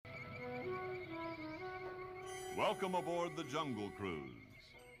Welcome aboard the Jungle Cruise.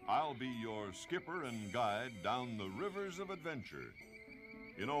 I'll be your skipper and guide down the rivers of adventure.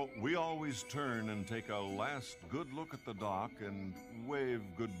 You know, we always turn and take a last good look at the dock and wave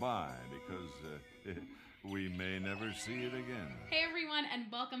goodbye because we may never see it again. Hey everyone, and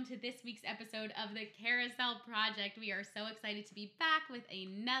welcome to this week's episode of the Carousel Project. We are so excited to be back with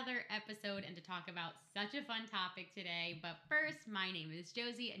another episode and to talk about such a fun topic today. But first, my name is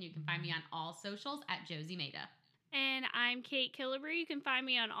Josie, and you can find me on all socials at Josie Maida. And I'm Kate Killebrew. You can find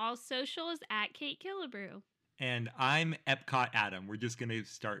me on all socials at Kate Killebrew. And I'm Epcot Adam. We're just going to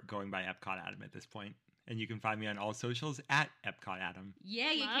start going by Epcot Adam at this point. And you can find me on all socials at Epcot Adam.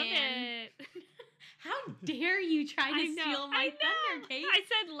 Yeah, you Love can. it. How dare you try to steal my thunder, Kate? I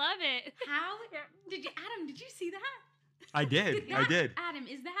said love it. How did you, Adam? Did you see that? I did. I did. Adam,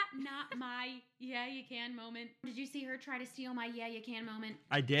 is that not my yeah you can moment? Did you see her try to steal my yeah you can moment?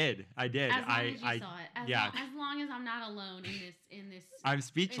 I did. As long as you saw it. As long as I'm not alone in this. I'm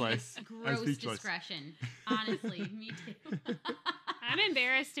speechless. In this gross discretion. Honestly, me too. I'm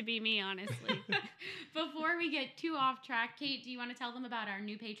embarrassed to be me, honestly. Before we get too off track, Kate, do you want to tell them about our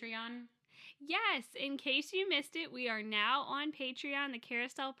new Patreon? Yes, in case you missed it, we are now on Patreon. The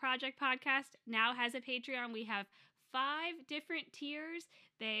Carousel Project podcast now has a Patreon. We have 5 different tiers.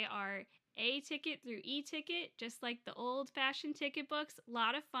 They are A ticket through E ticket, just like the old-fashioned ticket books. A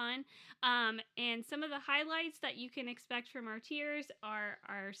lot of fun. And some of the highlights that you can expect from our tiers are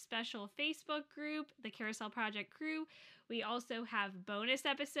our special Facebook group, the Carousel Project Crew. We also have bonus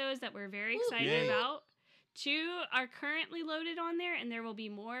episodes that we're very excited about. 2 are currently loaded on there, and there will be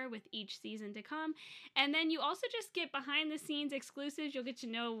more with each season to come. And then you also just get behind-the-scenes exclusives. You'll get to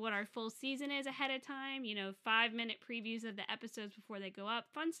know what our full season is ahead of time, 5-minute previews of the episodes before they go up,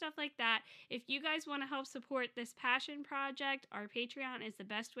 fun stuff like that. If you guys want to help support this passion project, our Patreon is the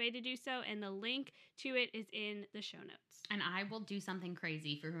best way to do so, and the link to it is in the show notes. And I will do something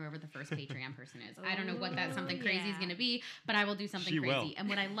crazy for whoever the first Patreon person is. I don't know what that something crazy is going to be, but I will do something crazy. Will. And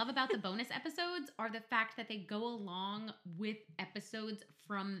what I love about the bonus episodes are the fact that they go along with episodes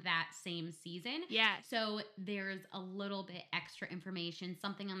from that same season. Yeah. So there's a little bit extra information,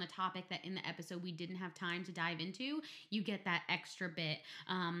 something on the topic that in the episode we didn't have time to dive into. You get that extra bit.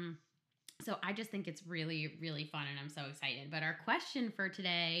 So I just think it's really, really fun, and I'm so excited. But our question for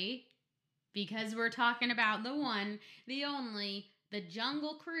today, because we're talking about the one, the only, the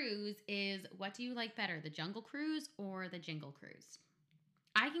Jungle Cruise, is what do you like better, the Jungle Cruise or the Jingle Cruise?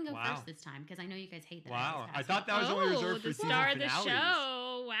 I can go first this time because I know you guys hate that. Wow. I thought that was only reserved for the season star of finales. the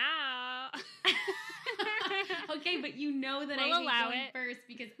show. Wow. Okay, but you know that We'll I hate allow going it. first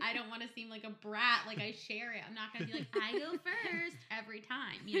because I don't want to seem like a brat, like I share it. I'm not going to be like, I go first every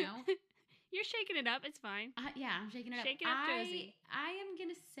time, You're shaking it up. It's fine. Yeah, I'm shaking it up. Shake it up, Josie. I am going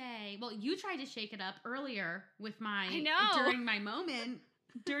to say, well, you tried to shake it up earlier with my, I know. during my moment.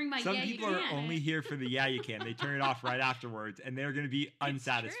 During my Some yeah, people you are can. only here for the yeah you can. They turn it off right afterwards, and they're going to be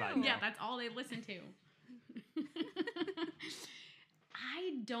unsatisfied. true. Yeah, that's all they listen to.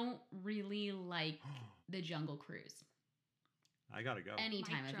 I don't really like the Jungle Cruise I got to go. any Mic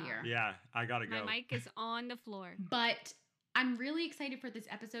time of drop. year. Yeah, I got to go. My mic is on the floor. But I'm really excited for this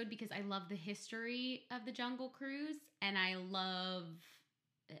episode because I love the history of the Jungle Cruise, and I love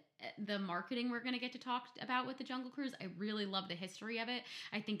the marketing we're going to get to talk about with the Jungle Cruise. I really love the history of it.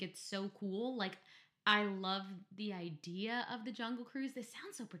 I think it's so cool. Like, I love the idea of the Jungle Cruise. This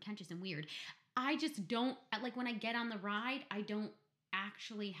sounds so pretentious and weird. I just don't, like, when I get on the ride, I don't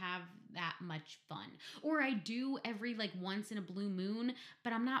actually have that much fun. Or I do every, like, once in a blue moon,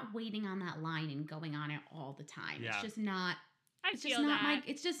 but I'm not waiting on that line and going on it all the time. Yeah. It's just not. I It's feel just not that.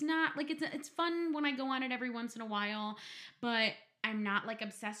 it's just not like it's fun when I go on it every once in a while, but I'm not like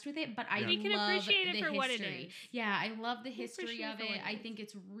obsessed with it. But I We can love appreciate it the for what it history. is. Yeah, I love the We history appreciate of it for what it. it I is. think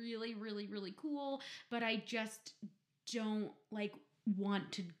it's really, really, really cool. But I just don't like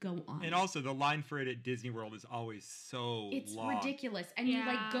want to go on. And also, the line for it at Disney World is always so It's long. ridiculous. And you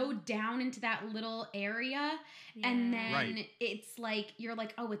like Yeah. go down into that little area and then Right. it's like you're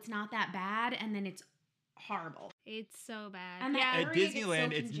like, oh, it's not that bad, and then it's horrible. It's so bad. And yeah. that At area gets so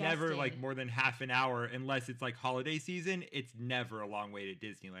Disneyland, it's never congested. like more than half an hour unless it's like holiday season. It's never a long wait at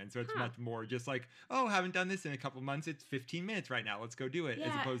Disneyland. So it's much more just like, oh, haven't done this in a couple months. It's 15 minutes right now. Let's go do it. As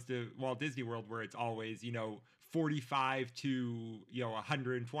Yeah. opposed to Walt Disney World where it's always, 45 to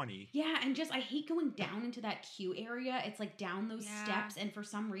 120. Yeah, and just I hate going down into that queue area. It's like down those Yeah. steps, and for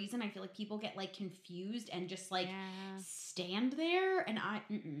some reason I feel like people get like confused and just like Yeah. stand there, and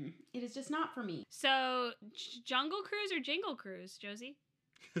it is just not for me. So, Jungle Cruise or Jingle Cruise, Josie?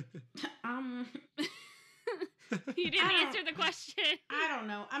 You didn't answer the question. I don't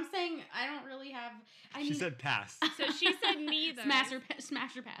know. I'm saying I don't really have. She said pass. So she said neither. Smash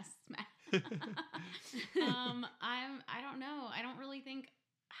or pass. I don't know. I don't really think.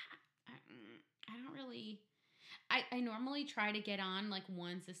 I don't really. I normally try to get on like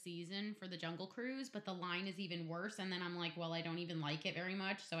once a season for the Jungle Cruise, but the line is even worse. And then I'm like, well, I don't even like it very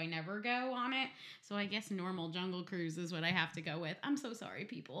much, so I never go on it. So I guess normal Jungle Cruise is what I have to go with. I'm so sorry,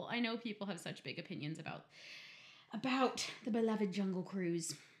 people. I know people have such big opinions about the beloved Jungle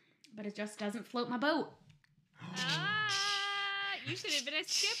Cruise, but it just doesn't float my boat. You should have been a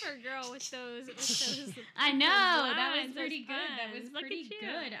skipper, girl, with those. I know. That was lines, pretty those good. That puns. was Look at pretty you.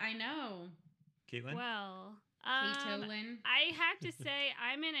 good. I know. Caitlin? Well, Caitlin. I have to say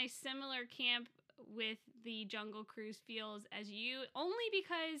I'm in a similar camp with the Jungle Cruise feels as you, only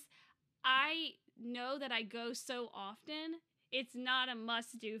because I know that I go so often. It's not a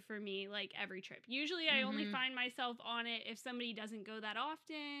must do for me like every trip. Usually I only find myself on it if somebody doesn't go that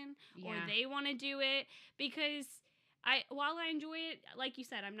often or they want to do it, because while I enjoy it, like you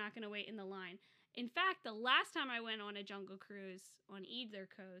said, I'm not going to wait in the line. In fact, the last time I went on a Jungle Cruise on either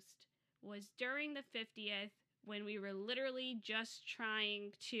coast was during the 50th, when we were literally just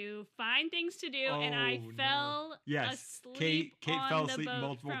trying to find things to do, and I fell asleep. Kate on fell the asleep boat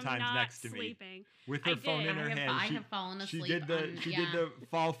multiple from times not next to me sleeping. with her phone in her hand. I have fallen asleep. She did the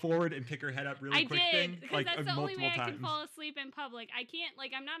fall forward and pick her head up really quick thing. Because that's the only way I times. can fall asleep in public. I can't,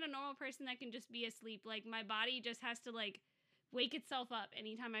 I'm not a normal person that can just be asleep. Like, my body just has to wake itself up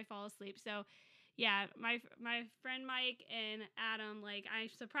anytime I fall asleep. So yeah, my friend Mike and Adam, I'm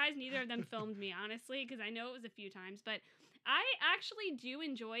surprised neither of them filmed me, honestly, because I know it was a few times. But I actually do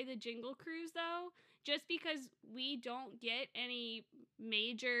enjoy the Jungle Cruise, though, just because we don't get any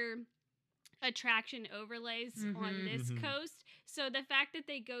major attraction overlays on this coast. So the fact that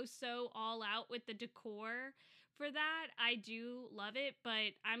they go so all out with the decor for that, I do love it.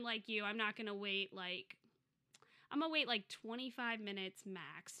 But I'm like you, I'm not going to wait I'm going to wait 25 minutes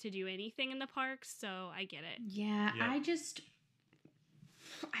max to do anything in the parks, so I get it. Yeah, yep.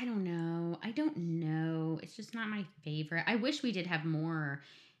 I don't know. It's just not my favorite. I wish we did have more,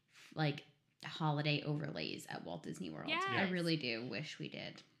 holiday overlays at Walt Disney World. Yes. I really do wish we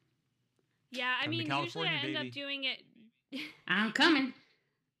did. Yeah, I mean, usually I end up doing it. I'm coming.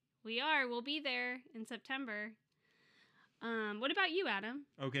 We'll be there in September. What about you, Adam?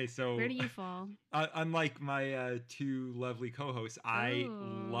 Okay, so where do you fall? Unlike my two lovely co-hosts, I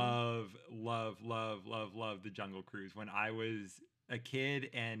love the Jungle Cruise. When I was a kid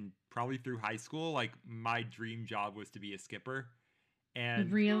and probably through high school, my dream job was to be a skipper.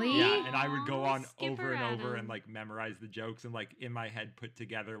 And really? Yeah, and I would go on Skipper over and over Adam. and memorize the jokes and in my head put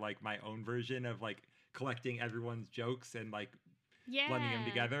together my own version of collecting everyone's jokes and blending them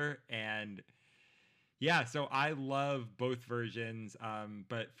together. And yeah, so I love both versions,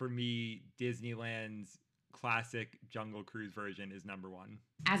 but for me, Disneyland's classic Jungle Cruise version is number one.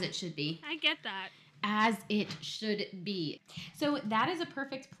 As it should be. I get that. As it should be. So that is a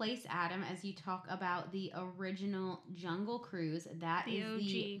perfect place, Adam, as you talk about the original Jungle Cruise. That is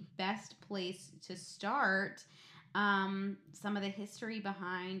the best place to start some of the history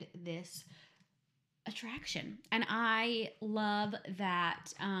behind this attraction. And I love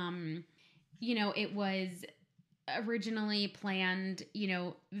that... it was originally planned,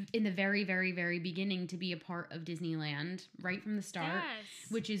 in the very, very, very beginning to be a part of Disneyland right from the start,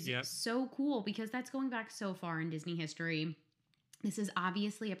 which is so cool because that's going back so far in Disney history. This is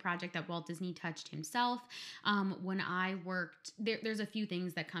obviously a project that Walt Disney touched himself. When I worked, there's a few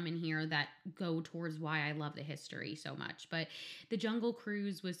things that come in here that go towards why I love the history so much. But the Jungle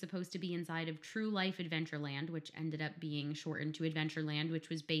Cruise was supposed to be inside of True Life Adventureland, which ended up being shortened to Adventureland, which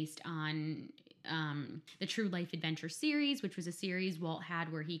was based on the True Life Adventure series, which was a series Walt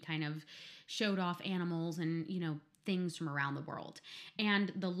had where he kind of showed off animals and, things from around the world.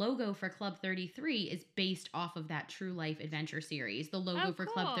 And the logo for Club 33 is based off of that True Life Adventure series. The logo for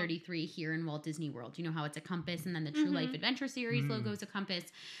Club 33 here in Walt Disney World. You know how it's a compass, and then the True Life Adventure series logo is a compass.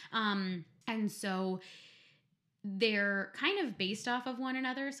 And so they're kind of based off of one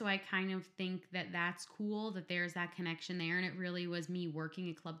another. So I kind of think that that's cool that there's that connection there. And it really was me working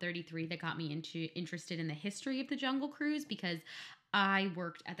at Club 33 that got me interested in the history of the Jungle Cruise, because I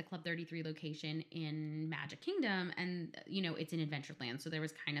worked at the Club 33 location in Magic Kingdom, and, it's in Adventureland. So there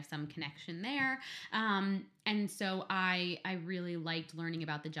was kind of some connection there. And so I really liked learning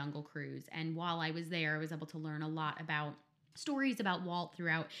about the Jungle Cruise. And while I was there, I was able to learn a lot about stories about Walt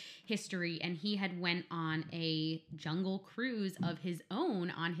throughout history, and he had went on a Jungle Cruise of his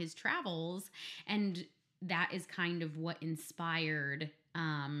own on his travels, and that is kind of what inspired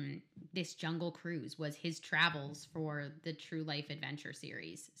this Jungle Cruise was his travels for the True Life Adventure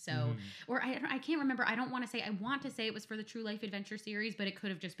series. So, or I can't remember. I want to say it was for the True Life Adventure series, but it could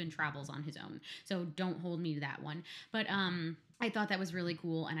have just been travels on his own. So don't hold me to that one. But I thought that was really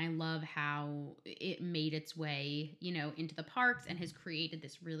cool, and I love how it made its way, into the parks and has created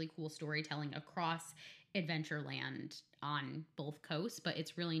this really cool storytelling across Adventureland on both coasts. But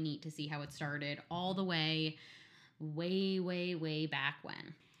it's really neat to see how it started all the way back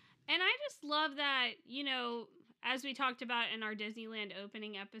when. And I just love that, as we talked about in our Disneyland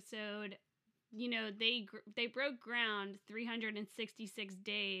opening episode, they broke ground 366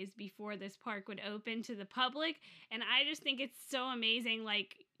 days before this park would open to the public. And I just think it's so amazing.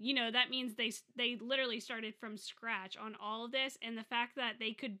 Like, that means they literally started from scratch on all of this. And the fact that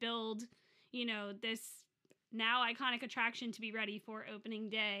they could build, this now iconic attraction to be ready for opening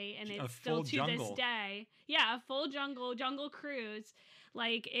day, and it's still to this day. Yeah, a full jungle cruise.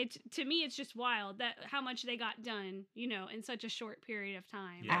 Like, to me, it's just wild that how much they got done, in such a short period of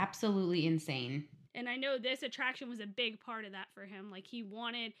time. Yeah. Absolutely insane. And I know this attraction was a big part of that for him. Like, he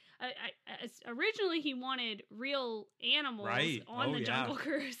wanted, originally he wanted real animals on the Jungle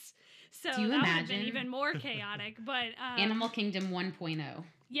Cruise. So that would have been even more chaotic. But Animal Kingdom 1.0.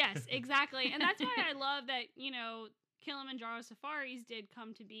 Yes, exactly. And that's why I love that, Kilimanjaro Safaris did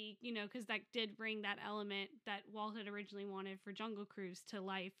come to be, because that did bring that element that Walt had originally wanted for Jungle Cruise to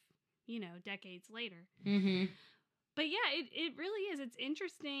life, decades later. Mm-hmm. But yeah, it really is. It's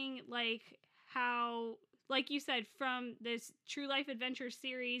interesting, like, how, like you said, from this True Life Adventure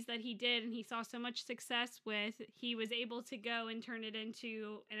series that he did and he saw so much success with, he was able to go and turn it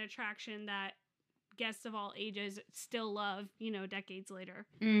into an attraction that guests of all ages still love, decades later.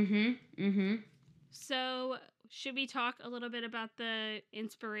 Mm-hmm. Mm-hmm. So, should we talk a little bit about the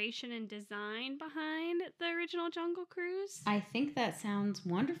inspiration and design behind the original Jungle Cruise? I think that sounds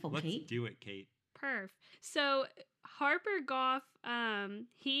wonderful, Kate. Let's do it, Kate. Perf. So, Harper Goff,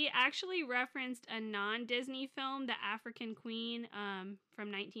 he actually referenced a non-Disney film, The African Queen,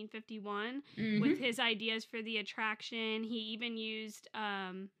 from 1951, with his ideas for the attraction. He even used...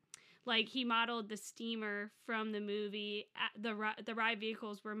 he modeled the steamer from the movie. The ride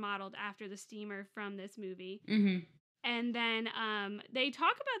vehicles were modeled after the steamer from this movie. Mm-hmm. And then they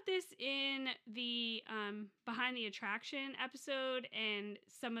talk about this in the Behind the Attraction episode and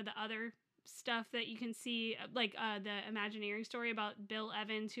some of the other stuff that you can see, like the Imagineering story about Bill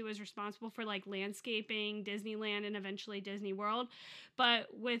Evans, who was responsible for landscaping Disneyland and eventually Disney World. But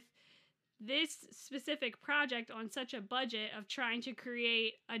with this specific project on such a budget of trying to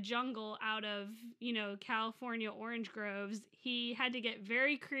create a jungle out of, California orange groves, he had to get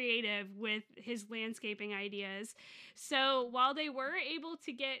very creative with his landscaping ideas. So while they were able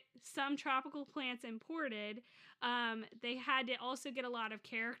to get some tropical plants imported, they had to also get a lot of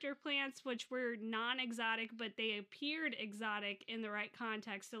character plants, which were non-exotic, but they appeared exotic in the right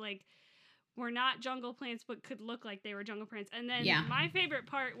context. So were not jungle plants, but could look like they were jungle plants. And then my favorite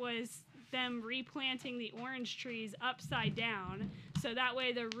part was them replanting the orange trees upside down, so that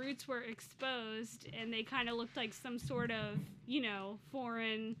way the roots were exposed and they kind of looked like some sort of,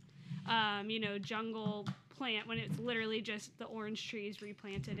 foreign, jungle plant, when it's literally just the orange trees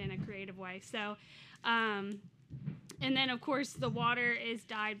replanted in a creative way. So, and then of course the water is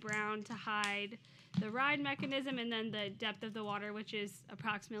dyed brown to hide the ride mechanism, and then the depth of the water, which is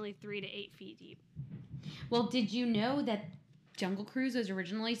approximately 3 to 8 feet deep. Well, did you know that Jungle Cruise was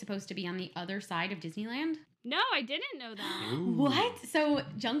originally supposed to be on the other side of Disneyland? No, I didn't know that. Ooh. What? So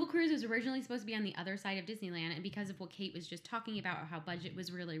Jungle Cruise was originally supposed to be on the other side of Disneyland, and because of what Kate was just talking about, how budget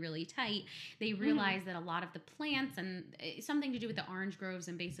was really, really tight, they realized that a lot of the plants and something to do with the orange groves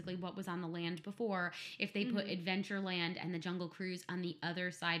and basically what was on the land before, if they put Adventureland and the Jungle Cruise on the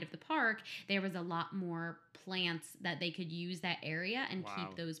other side of the park, there was a lot more plants that they could use that area and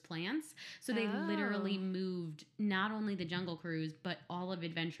keep those plants. So they literally moved not only the Jungle Cruise, but all of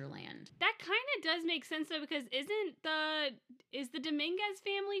Adventureland. That kind of does make sense though, because is the Dominguez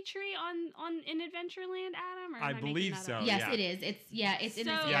family tree on in Adventureland, Adam? Or I believe so. Yes, it is. It's in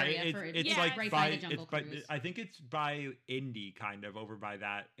this area right by the Jungle Cruise. I think it's by Indy, kind of over by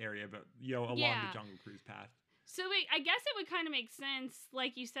that area, but along the Jungle Cruise path. So I guess it would kind of make sense,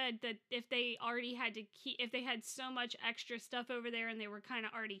 like you said, that if they already had to if they had so much extra stuff over there and they were kind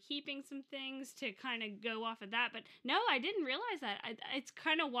of already keeping some things to kind of go off of that. But no, I didn't realize that. It's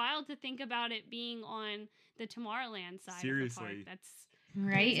kind of wild to think about it being on the Tomorrowland side of the park. That's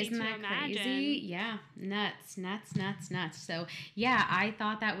right. Isn't that crazy? Yeah. Nuts. So yeah, I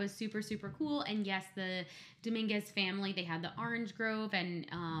thought that was super, super cool. And yes, the Dominguez family, they had the orange grove,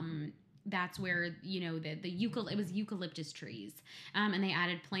 and that's where, it was eucalyptus trees. And they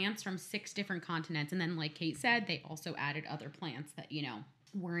added plants from 6 different continents. And then, like Kate said, they also added other plants that,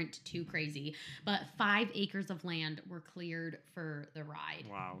 weren't too crazy. But 5 acres of land were cleared for the ride.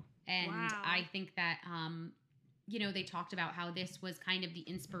 Wow. And I think that, they talked about how this was kind of the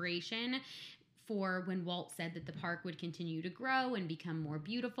inspiration for when Walt said that the park would continue to grow and become more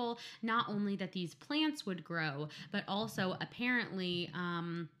beautiful. Not only that these plants would grow, but also apparently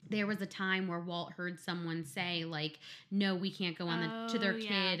there was a time where Walt heard someone say, like, no, we can't go on to their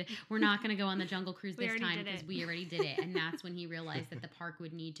kid. We're not going to go on the Jungle Cruise this time because we already did it. And that's when he realized that the park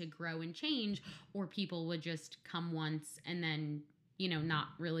would need to grow and change, or people would just come once and then not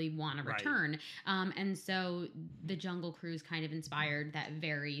really want to return. And so the Jungle Cruise kind of inspired that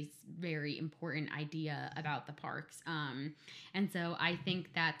very, very important idea about the parks. And so I think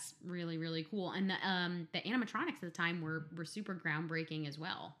that's really, really cool. And the animatronics at the time were super groundbreaking as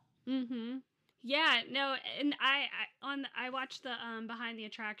well. Mm-hmm. Yeah, no, and I watched the Behind the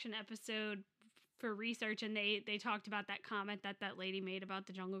Attraction episode for research, and they talked about that comment that lady made about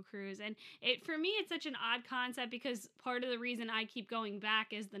the Jungle Cruise. And for me, it's such an odd concept because part of the reason I keep going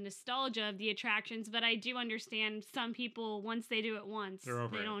back is the nostalgia of the attractions. But I do understand some people, once they do it once,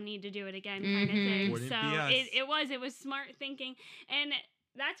 they don't need to do it again, kind of thing. Wouldn't so it was smart thinking, and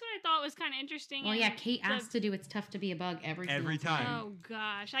that's what I thought was kind of interesting. Well, yeah, Kate asked to do It's Tough to Be a Bug every time. Oh,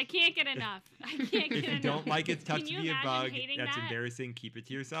 gosh. I can't get enough. If you don't like It's Tough to Be a Bug, that's embarrassing. Keep it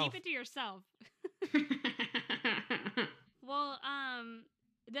to yourself. Keep it to yourself. Well, I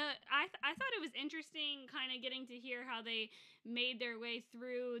thought it was interesting kind of getting to hear how they made their way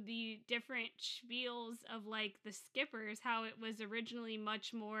through the different spiels of like the skippers, how it was originally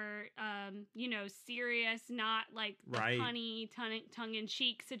much more serious, not like the punny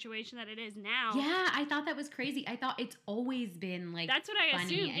tongue-in-cheek situation that it is now. Yeah, I thought that was crazy. I thought it's always been like that's what I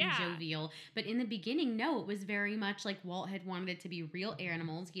funny assumed, and jovial, but in the beginning, no, it was very much like Walt had wanted it to be real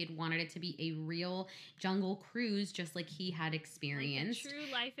animals. He had wanted it to be a real Jungle Cruise, just like he had experienced. Like a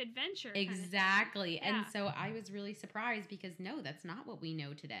true life adventure. Exactly. Kind of. And so I was really surprised because no, that's not what we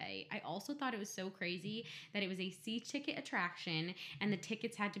know today. I also thought it was so crazy that it was a C-ticket attraction and the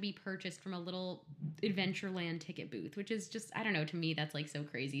tickets had to be purchased from a little Adventureland ticket booth, which is just, I don't know, to me that's like so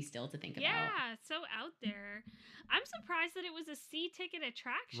crazy still to think about. Yeah, so out there. I'm surprised that it was a C-ticket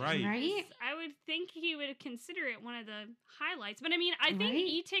attraction. Right? I would think he would consider it one of the highlights. But I mean, I think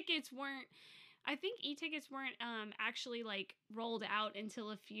e-tickets weren't actually like rolled out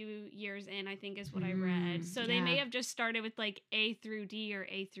until a few years in, I think is what I read. So they may have just started with like A through D or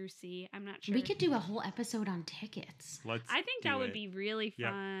A through C. I'm not sure. We could do a whole episode on tickets. I think that would be really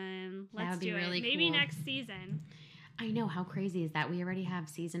fun. Let's do it. Really maybe cool. Next season. I know, how crazy is that? We already have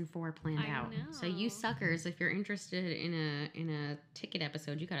season 4 planned out. Know. So you suckers, if you're interested in a ticket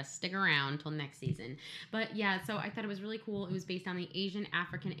episode, you gotta stick around till next season. But yeah, so I thought it was really cool. It was based on the Asian,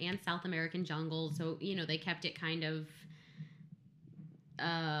 African, and South American jungle. So they kept it kind of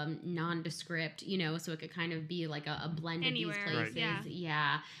nondescript, so it could kind of be like a blend anywhere, of these places. Right.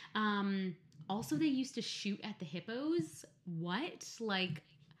 Yeah. Also, they used to shoot at the hippos. What? Like?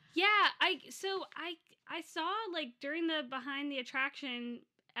 Yeah, I saw like during the Behind the Attraction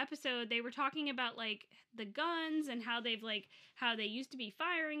episode, they were talking about like the guns and how they used to be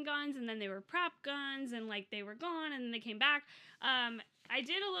firing guns and then they were prop guns and like they were gone and then they came back. I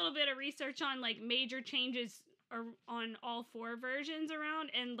did a little bit of research on like major changes on all 4 versions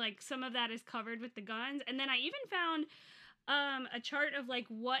around, and like some of that is covered with the guns. And then I even found a chart of like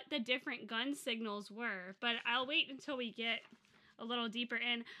what the different gun signals were, but I'll wait until we get a little deeper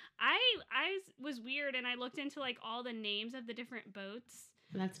in. I was weird and I looked into like all the names of the different boats.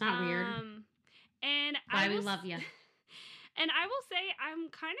 That's not weird. And we love you. And I will say I'm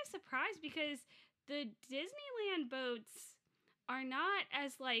kind of surprised because the Disneyland boats are not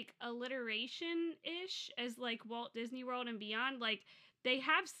as like alliteration-ish as like Walt Disney World and beyond. Like they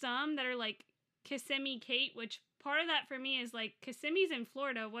have some that are like Kissimmee Kate, which part of that for me is like Kissimmee's in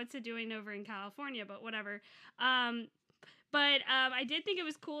Florida. What's it doing over in California? But whatever. But I did think it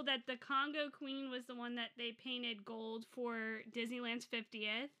was cool that the Congo Queen was the one that they painted gold for Disneyland's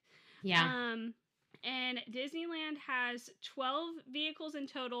 50th. Yeah. And Disneyland has 12 vehicles in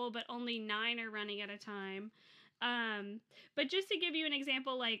total, but only 9 are running at a time. But just to give you an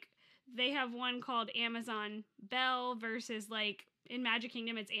example, like they have one called Amazon Belle versus like in Magic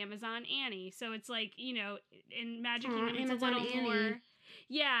Kingdom, it's Amazon Annie. So it's like, in Magic Kingdom, it's Amazon a little Annie. more.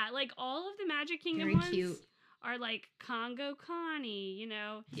 Yeah, like all of the Magic Kingdom Very ones cute. Are like Congo Connie,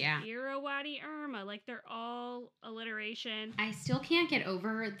 Irrawaddy Irma, like they're all alliteration. I still can't get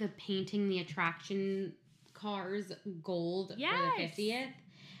over the painting the attraction cars gold for the 50th.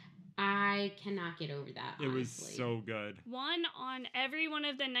 I cannot get over that. It was honestly. so good. One on every one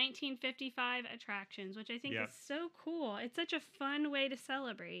of the 1955 attractions, which I think is so cool. It's such a fun way to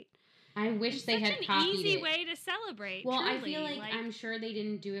celebrate. I wish they had copied it. Such an easy way to celebrate. Well, truly. I feel like I'm sure they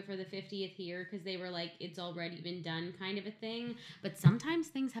didn't do it for the 50th year because they were like, it's already been done kind of a thing. But sometimes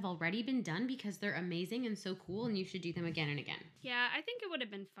things have already been done because they're amazing and so cool, and you should do them again and again. Yeah, I think it would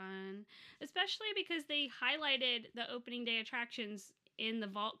have been fun, especially because they highlighted the opening day attractions in the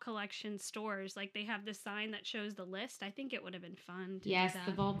Vault Collection stores. Like, they have the sign that shows the list. I think it would have been fun to do that.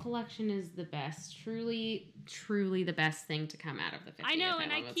 The Vault Collection is the best. Truly, truly the best thing to come out of the 50th. I know,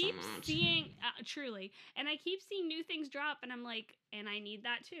 and I keep seeing, truly, and I keep seeing new things drop, and I'm like, and I need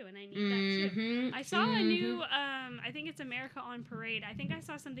that too, and I need that too. I saw a new, I think it's America on Parade. I think I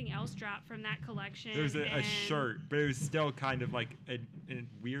saw something else drop from that collection. There was a shirt, but it was still kind of like a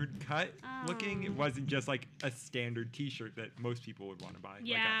weird cut looking. It wasn't just like a standard t-shirt that most people would want to buy.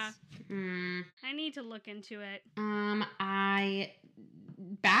 Yeah. Like us. I need to look into it.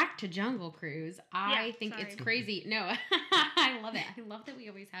 Back to Jungle Cruise. I think it's crazy. No, I love it. I love that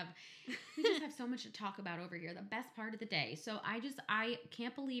we just have so much to talk about over here. The best part of the day. So I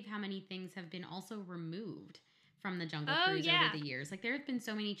can't believe how many things have been also removed from the Jungle Cruise over the years. Like, there have been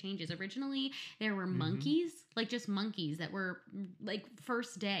so many changes. Originally, there were monkeys, like just monkeys that were like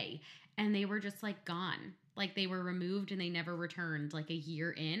first day, and they were just like gone. Like, they were removed and they never returned like a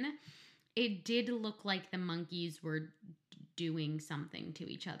year in. It did look like the monkeys were doing something to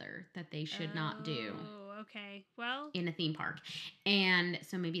each other that they should not do. Oh, okay. Well, in a theme park. And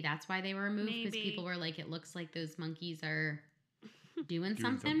so maybe that's why they were removed, because people were like, it looks like those monkeys are doing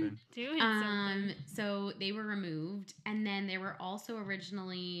something. So they were removed. And then there were also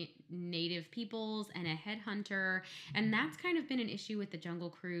originally native peoples and a headhunter. And that's kind of been an issue with the Jungle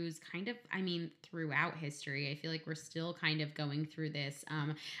Cruise throughout history. I feel like we're still kind of going through this.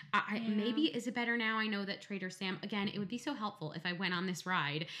 Maybe, is it better now? I know that Trader Sam, again, it would be so helpful if I went on this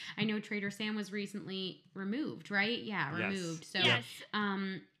ride. I know Trader Sam was recently removed, right? Yeah, removed. So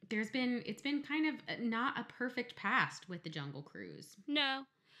it's been kind of not a perfect past with the Jungle Cruise. No.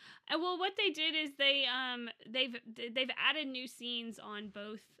 Well, what they did is they've added new scenes on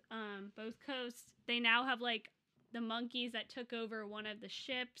both coasts. They now have like the monkeys that took over one of the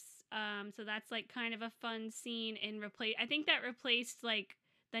ships. So that's like kind of a fun scene I think that replaced like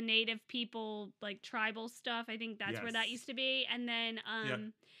the native people, like tribal stuff. I think that's where that used to be. And then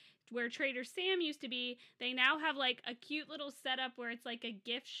where Trader Sam used to be, they now have like a cute little setup where it's like a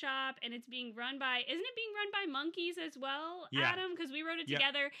gift shop, and it's being run by, isn't it being run by monkeys as well, Adam? Because we wrote it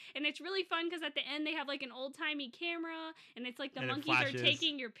together, and it's really fun because at the end they have like an old-timey camera, and it's like the monkeys are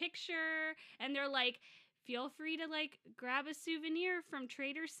taking your picture, and they're like, feel free to like grab a souvenir from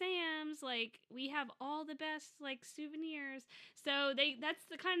Trader Sam's. Like, we have all the best like souvenirs. So that's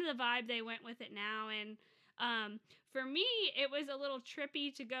the kind of the vibe they went with it now. And for me, it was a little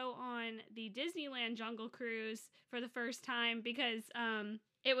trippy to go on the Disneyland Jungle Cruise for the first time because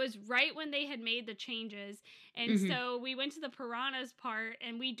it was right when they had made the changes. And so we went to the piranhas part,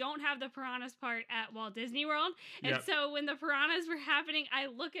 and we don't have the piranhas part at Walt Disney World. And so when the piranhas were happening, I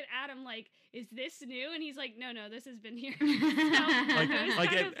look at Adam like, is this new? And he's like, no, this has been here.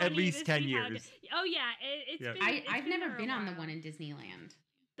 At least 10 years. It's been I've never been on the one in Disneyland.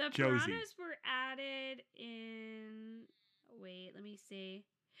 The piranhas were added in, let me see,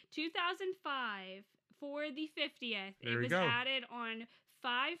 2005 for the 50th. It was added on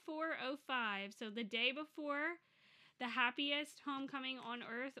 5/4/05, so the day before the happiest homecoming on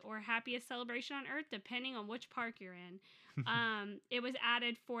Earth or happiest celebration on Earth, depending on which park you're in. It was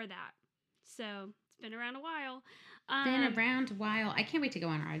added for that. So it's been around a while. I can't wait to go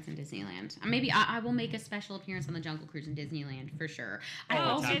on rides in Disneyland. Maybe I will make a special appearance on the Jungle Cruise in Disneyland for sure. I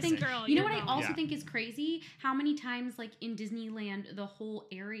also think, I also think is crazy? How many times, like in Disneyland, the whole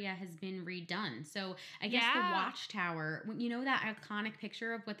area has been redone. So I guess the Watchtower, you know that iconic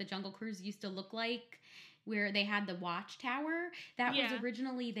picture of what the Jungle Cruise used to look like, where they had the Watchtower, that was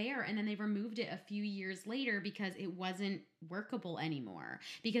originally there, and then they removed it a few years later because it wasn't workable anymore,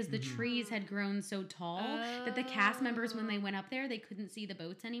 because the trees had grown so tall that the cast members, when they went up there, they couldn't see the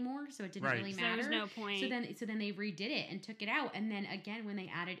boats anymore, so it didn't really matter. So there was no point. So then they redid it and took it out, and then again when they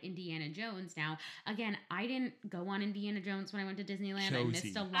added Indiana Jones. Now again, I didn't go on Indiana Jones when I went to Disneyland. I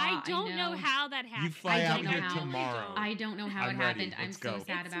missed a lot. I don't know how that happened. You fly out here tomorrow. I don't know how it happened. I'm so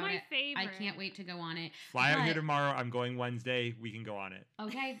sad it's about my it. Favorite. I can't wait to go on it. Fly out here tomorrow. I'm going Wednesday. We can go on it.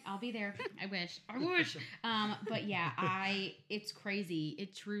 Okay, I'll be there. I wish. But yeah, it's crazy.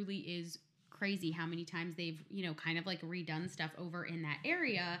 It truly is crazy how many times they've, kind of like redone stuff over in that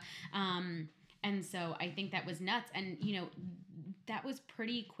area. And so I think that was nuts. And, that was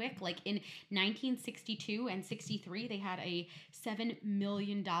pretty quick. Like in 1962 and 63, they had a $7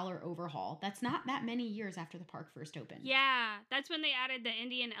 million overhaul. That's not that many years after the park first opened. Yeah, that's when they added the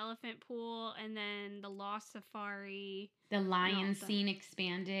Indian elephant pool and then the Lost Safari. The lion scene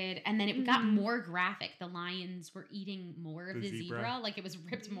expanded, and then it got more graphic. The lions were eating more of the zebra. Like it was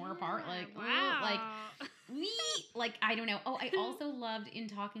ripped more apart. Like, wow. Like, I don't know. Oh, I also loved in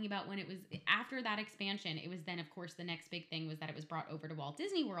talking about when it was after that expansion, it was then, of course, the next big thing was that it was brought over to Walt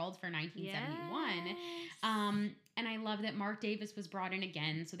Disney World for 1971. Yes. And I love that Mark Davis was brought in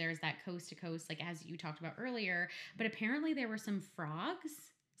again. So there's that coast to coast, like as you talked about earlier. But apparently there were some frogs.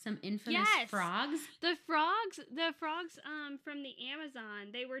 Some infamous frogs. The frogs from the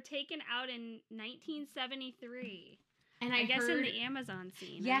Amazon, they were taken out in 1973. And I guess in the Amazon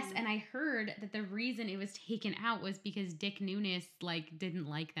scene. Yes, and I heard that the reason it was taken out was because Dick Nunis didn't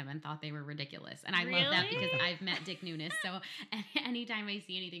like them and thought they were ridiculous. And I love that because I've met Dick Nunis. So anytime I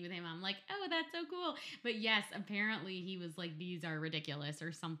see anything with him, I'm like, oh, that's so cool. But yes, apparently he was like, these are ridiculous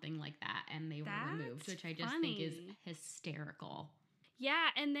or something like that. And they were removed, which I just think is hysterical. Yeah,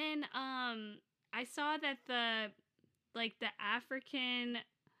 and then I saw that the African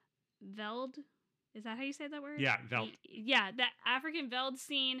veld, is that how you say that word? Yeah, veld. Yeah, the African veld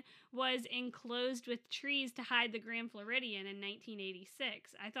scene was enclosed with trees to hide the Grand Floridian in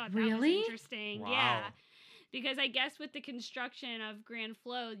 1986. I thought that was interesting. Wow. Yeah, because I guess with the construction of Grand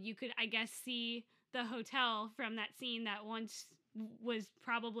Flo, you could, I guess, see the hotel from that scene that once was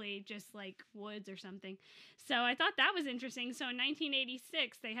probably just like woods or something. So I thought that was interesting. So in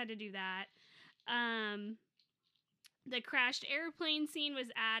 1986 they had to do that. The crashed airplane scene was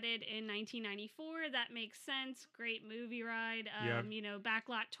added in 1994. That makes sense. Great movie ride.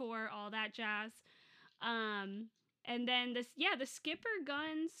 Backlot tour, all that jazz. And then the Skipper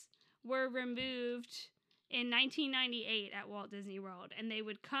guns were removed in 1998 at Walt Disney World, and they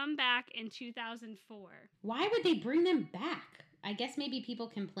would come back in 2004. Why would they bring them back? I guess maybe people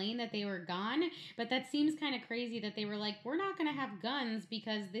complained that they were gone, but that seems kind of crazy that they were like, we're not going to have guns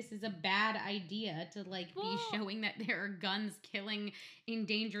because this is a bad idea to be showing that there are guns killing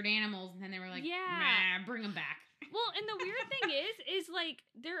endangered animals. And then they were like, bring them back. Well, and the weird thing is like,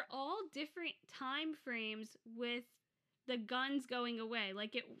 they're all different time frames with the guns going away.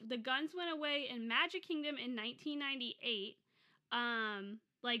 Like the guns went away in Magic Kingdom in 1998,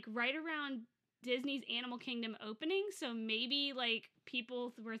 right around Disney's Animal Kingdom opening. So maybe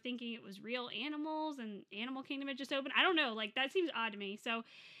people were thinking it was real animals and Animal Kingdom had just opened. I don't know. That seems odd to me. So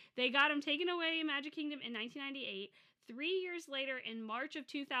they got them taken away in Magic Kingdom in 1998. 3 years later, in March of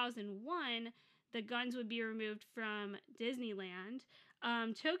 2001, the guns would be removed from Disneyland.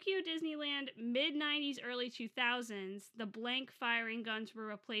 Tokyo Disneyland, mid-90s, early 2000s, the blank firing guns were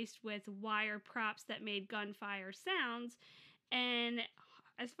replaced with wire props that made gunfire sounds. And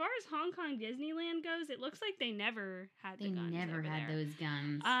as far as Hong Kong Disneyland goes, it looks like they never had the guns. They never had those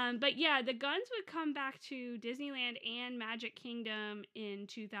guns. But yeah, the guns would come back to Disneyland and Magic Kingdom in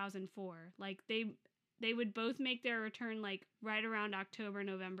 2004. They would both make their return right around October,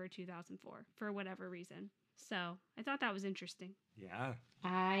 November 2004 for whatever reason. So I thought that was interesting. Yeah.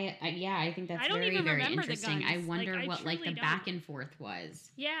 I think that's very, very interesting. I wonder what the back and forth was.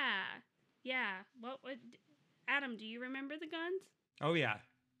 Yeah. Yeah. What would Adam, do you remember the guns? Oh yeah.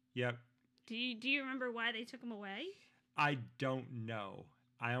 Yep. Do you remember why they took them away? I don't know.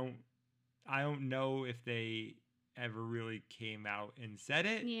 I don't know if they ever really came out and said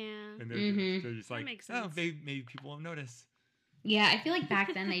it. Yeah. And they're just like, maybe people won't notice. Yeah, I feel like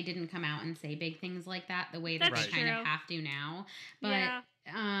back then they didn't come out and say big things like that the way that they kind of have to now. But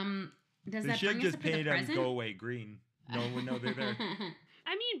does that bring us up to the present? They should just paint them go away green. No one would know they're there.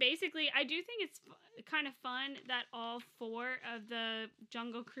 I mean, basically, I do think it's kind of fun that all 4 of the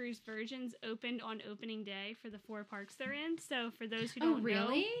Jungle Cruise versions opened on opening day for the 4 parks they're in. So for those who don't know... Oh,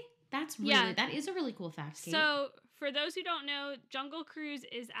 really? That's really... That is a really cool fact, Kate. So for those who don't know, Jungle Cruise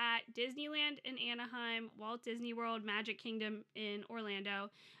is at Disneyland in Anaheim, Walt Disney World, Magic Kingdom in Orlando.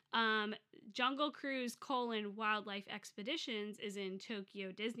 Jungle Cruise : Wildlife Expeditions is in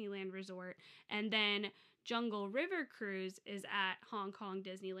Tokyo Disneyland Resort. And then Jungle River Cruise is at Hong Kong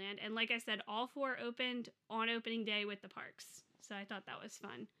Disneyland. And like I said, all 4 opened on opening day with the parks. So I thought that was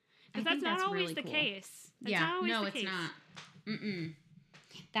fun. Because that's not always really the case. That's not always the case. It's not. Mm-mm.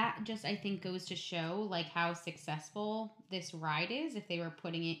 That just, I think, goes to show, how successful this ride is if they were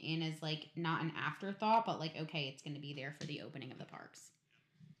putting it in as, not an afterthought, but, okay, it's going to be there for the opening of the parks.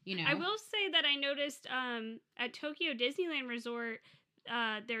 You know? I will say that I noticed at Tokyo Disneyland Resort,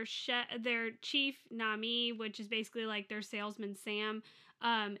 their chief Nami, which is basically their salesman Sam,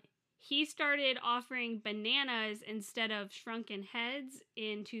 he started offering bananas instead of shrunken heads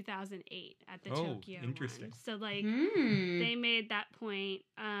in 2008 at the Tokyo interesting. one. So like they made that point,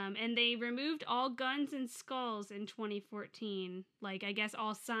 and they removed all guns and skulls in 2014. Like I guess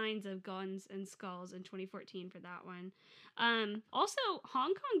all signs of guns and skulls in 2014 for that one. Also,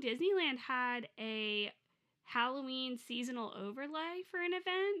 Hong Kong Disneyland had a Halloween seasonal overlay for an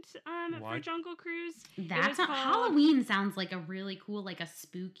event for Jungle Cruise. That's not Halloween. Sounds like a really cool, like a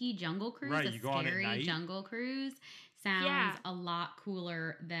spooky Jungle Cruise. Right, a you go on at scary night. Jungle Cruise sounds a lot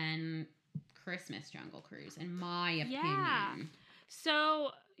cooler than Christmas Jungle Cruise, in my opinion. Yeah.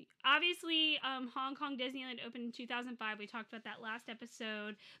 So obviously, Hong Kong Disneyland opened in 2005. We talked about that last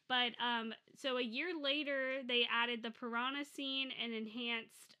episode. But so a year later, they added the Piranha scene and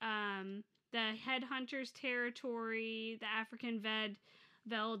enhanced the Headhunters territory, the African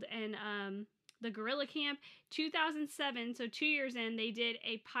Veld, and the Gorilla Camp. 2007, so 2 years in, they did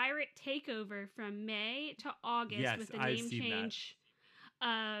a pirate takeover from May to August with the name change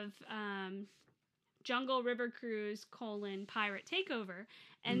of Jungle River Cruise, Pirate Takeover.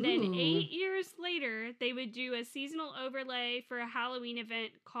 And then 8 years later, they would do a seasonal overlay for a Halloween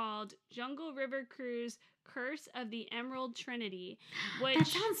event called Jungle River Cruise Curse of the Emerald Trinity. Which, that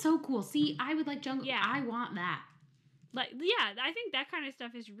sounds so cool. See, I would like Jungle. Yeah. I want that. Like, yeah, I think that kind of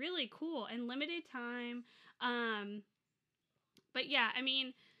stuff is really cool and limited time. But yeah, I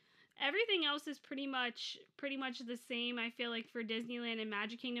mean, everything else is pretty much the same. I feel like for Disneyland and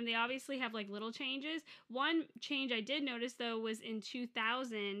Magic Kingdom, they obviously have like little changes. One change I did notice though was in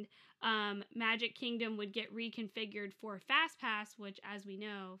 2000, Magic Kingdom would get reconfigured for Fast Pass, which, as we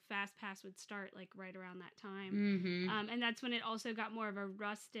know, Fast Pass would start like right around that time. And that's when it also got more of a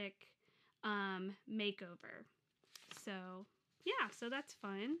rustic makeover. So yeah, so that's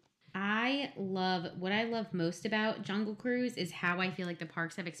fun. What I love most about Jungle Cruise is how I feel like the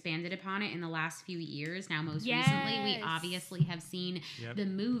parks have expanded upon it in the last few years. Now, most recently, we obviously have seen the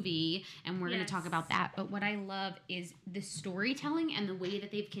movie, and we're going to talk about that. But what I love is the storytelling and the way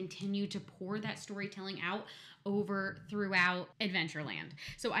that they've continued to pour that storytelling out throughout Adventureland.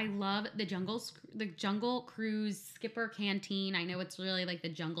 So I love the Jungle Cruise Skipper Canteen. I know it's really like the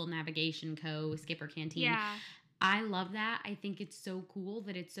Jungle Navigation Co. Skipper Canteen. Yeah. I love that. I think it's so cool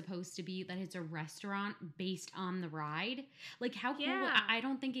that it's supposed to be that it's a restaurant based on the ride. Like how cool. I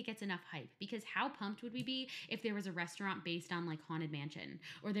don't think it gets enough hype, because how pumped would we be if there was a restaurant based on like Haunted Mansion,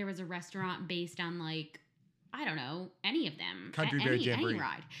 or there was a restaurant based on like, I don't know, any of them. Country Bear Jamboree. Any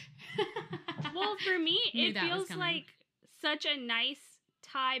ride. Well, for me, it feels like such a nice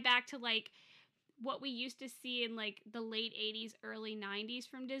tie back to like what we used to see in like the late 80s, early 90s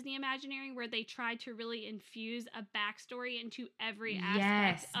from Disney Imagineering, where they tried to really infuse a backstory into every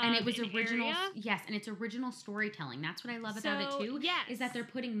aspect of and it was an original. area. Yes, and it's original storytelling. That's what I love about it too. Yes, is that they're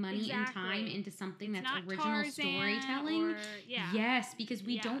putting money and time into something that's original Tarzan storytelling. Yes, because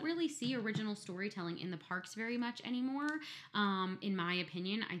we don't really see original storytelling in the parks very much anymore. In my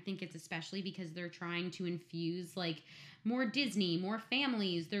opinion, I think it's especially because they're trying to infuse like more Disney, more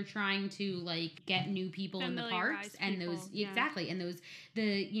families. They're trying to like get new people in the parks, and those and those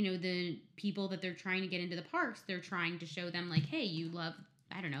the people that they're trying to get into the parks, they're trying to show them like, hey, you love,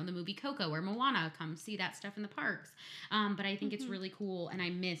 I don't know, the movie Coco or Moana, come see that stuff in the parks. But I think it's really cool, and I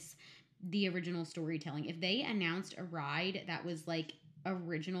miss the original storytelling. If they announced a ride that was like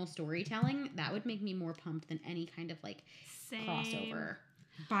original storytelling, that would make me more pumped than any kind of like crossover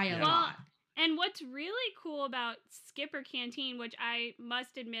by a lot. And what's really cool about Skipper Canteen, which I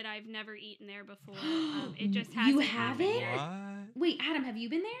must admit I've never eaten there before. It just hasn't. You haven't? Wait, Adam, have you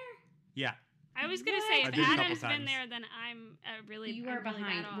been there? Yeah. I was going to say, if Adam's been there, then I'm really You are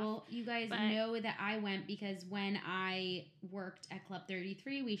behind. Well, you guys know that I went because when I worked at Club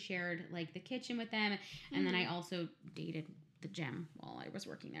 33, we shared like the kitchen with them. And then I also dated the gem while I was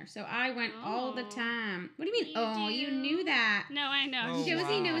working there. So I went all the time. What do you mean? You knew that. No, I know.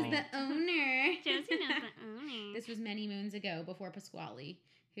 Josie knows the owner. Josie knows the owner. This was many moons ago, before Pasquale,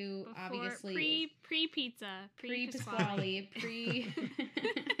 who obviously pre-pizza. Pre-Pasquale.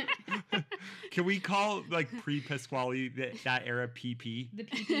 Can we call like pre-Pasquale that era PP? The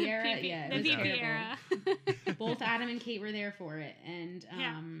PP era? Yeah. The PP era. Both Adam and Kate were there for it. And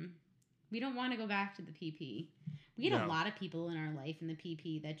we don't want to go back to the PP. We had a lot of people in our life in the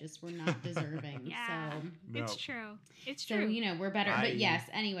PP that just were not deserving. It's true. It's true. So, we're better. But yes,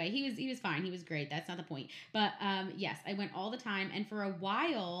 anyway, he was fine. He was great. That's not the point. But yes, I went all the time. And for a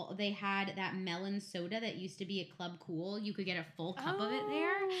while, they had that melon soda that used to be at Club Cool. You could get a full cup of it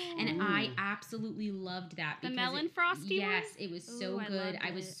there. And I absolutely loved that. The melon frosty one? Yes, it was so good.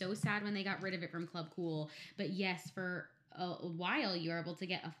 I was so sad when they got rid of it from Club Cool. But yes, for a while, you were able to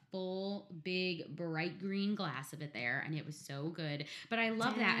get a full, big, bright green glass of it there, and it was so good. But I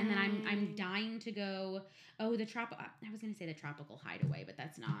love that. And then I'm dying to go. Oh, I was gonna say the Tropical Hideaway, but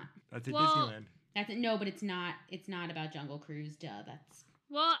that's not. That's at Disneyland. No, but it's not. It's not about Jungle Cruise. Duh. That's.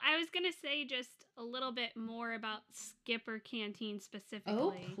 Well, I was going to say just a little bit more about Skipper Canteen specifically.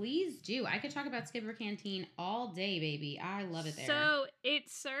 Oh, please do. I could talk about Skipper Canteen all day, baby. I love it there. So it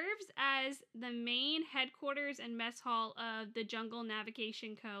serves as the main headquarters and mess hall of the Jungle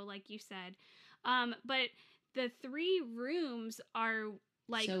Navigation Co., like you said. But the 3 rooms are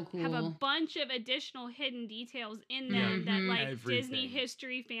like so cool. have a bunch of additional hidden details in them that like Everything. Disney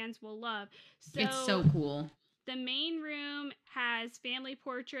history fans will love. So it's so cool. the main room has family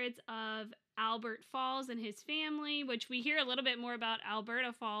portraits of Albert Falls and his family, which we hear a little bit more about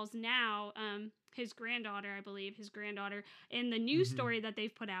Alberta Falls now, his granddaughter, I believe, in the news story that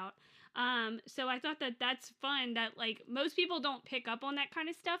they've put out. So I thought that that's fun that like most people don't pick up on that kind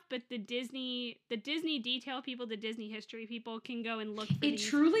of stuff, but the Disney detail people, the Disney history people can go and look for It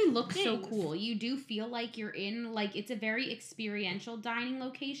truly looks things. so cool. You do feel like you're in, like, it's a very experiential dining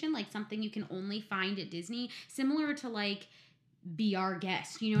location, like something you can only find at Disney, similar to like Be Our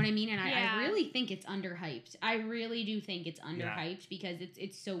Guest, you know what I mean? And I really think it's underhyped. I really do think it's underhyped because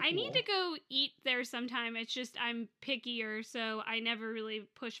it's so cool. I need to go eat there sometime. It's just I'm pickier, so I never really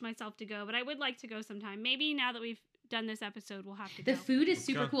push myself to go, but I would like to go sometime. Maybe now that we've done this episode, we'll have to go. The food is Let's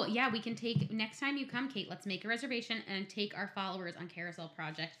super go. cool. Yeah, we can take, next time you come, Kate, let's make a reservation and take our followers on Carousel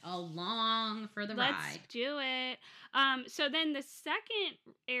Project along for the ride. Let's do it. So then the second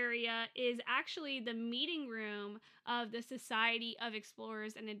area is actually the meeting room of the Society of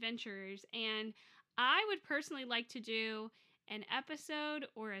Explorers and Adventurers. And I would personally like to do an episode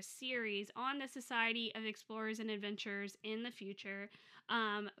or a series on the Society of Explorers and Adventurers in the future.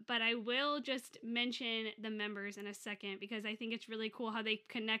 But I will just mention the members in a second because I think it's really cool how they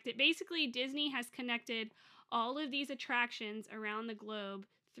connect it. Basically, Disney has connected all of these attractions around the globe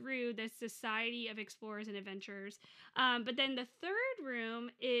through the Society of Explorers and Adventurers. But then the third room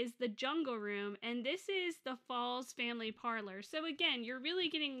is the Jungle Room, and this is the Falls Family Parlor. So again, you're really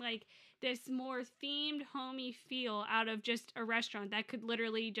getting like this more themed, homey feel out of just a restaurant that could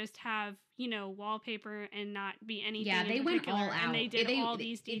literally just have, you know, wallpaper and not be anything. Yeah, they in went particular, all out. and they did all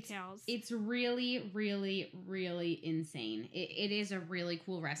these details. It's really, really, really insane. It is a really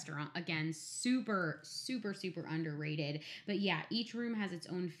cool restaurant. Again, super, super, super underrated. But yeah, each room has its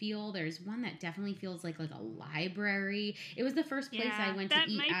own feel. There's one that definitely feels like a library. It was the first place I went to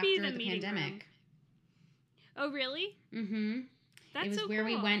eat after the pandemic. Room. Oh, really? Mm-hmm. That's it was so where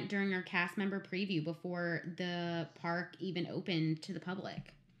cool. we went during our cast member preview before the park even opened to the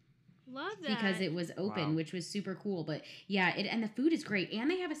public. Love that. Because it was open, which was super cool. But yeah, and the food is great. And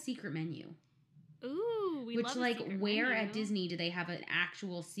they have a secret menu. Ooh, we love Which, a secret where menu. at Disney do they have an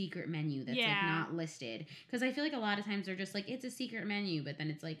actual secret menu that's not listed? Because I feel like a lot of times they're just like, it's a secret menu, but then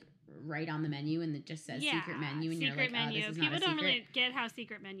it's like right on the menu and it just says secret menu, and secret you're like, menu. oh, this is People not a don't secret. really get how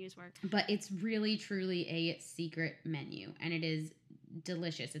secret menus work. But it's really, truly a secret menu, and it is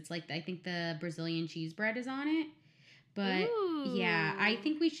delicious. It's like, I think the Brazilian cheese bread is on it. But yeah, I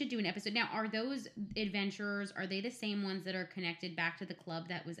think we should do an episode. Now, are those adventurers, are they the same ones that are connected back to the club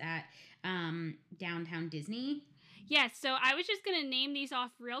that was at Downtown Disney? Yes, so I was just going to name these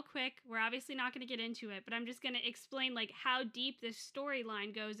off real quick. We're obviously not going to get into it, but I'm just going to explain like how deep this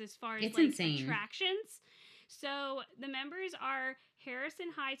storyline goes as far as It's like insane. attractions. So the members are Harrison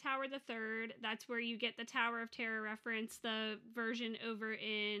Hightower III. That's where you get the Tower of Terror reference. The version over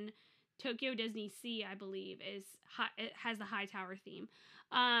in Tokyo Disney Sea, I believe, it has the Hightower theme.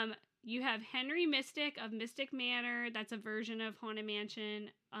 You have Henry Mystic of Mystic Manor. That's a version of Haunted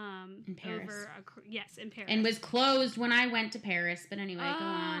Mansion. In Paris. Yes, in Paris. And was closed when I went to Paris. But anyway, go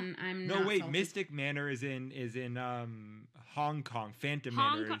on. I'm No, not wait. salty. Mystic Manor is in Hong Kong. Phantom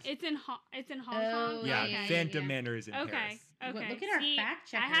Manor. It's in Hong Oh, Kong. Yeah, yeah, Phantom yeah. Manor is in Okay. Paris. Okay. Look at our fact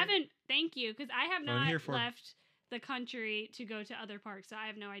checker. I haven't. Thank you, because I have What I'm here not for. left the country to go to other parks, so I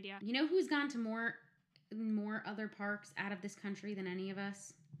have no idea. You know who's gone to more other parks out of this country than any of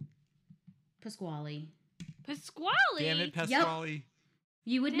us? Pasquale. Pasquale. Damn it, Pasquale.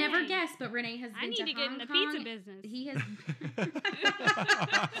 You would never Dang. guess, but Renee has been I need to get in the Hong pizza Kong. business. He has.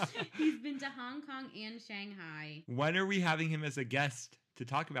 He's been to Hong Kong and Shanghai. When are we having him as a guest to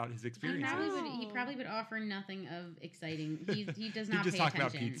talk about his He experiences? probably would offer nothing of exciting. He does He not just pay talk attention.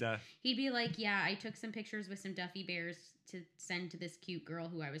 about pizza. He'd be like, "Yeah, I took some pictures with some Duffy Bears to send to this cute girl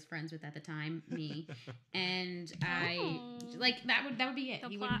who I was friends with at the time, me, and I like that would be it. The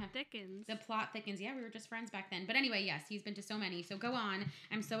He plot wouldn't have, thickens. the plot thickens. Yeah, we were just friends back then. But anyway, yes, he's been to so many. So go on.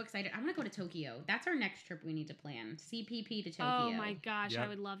 I'm so excited. I want to go to Tokyo. That's our next trip we need to plan. CPP to Tokyo. Oh my gosh, I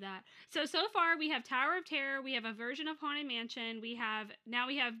would love that. So far we have Tower of Terror, we have a version of Haunted Mansion, we have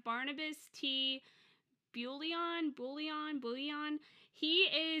Barnabas T. Bullion. He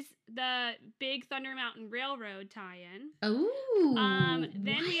is the Big Thunder Mountain Railroad tie-in. Oh.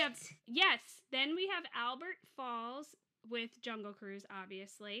 Then we have Albert Falls with Jungle Cruise,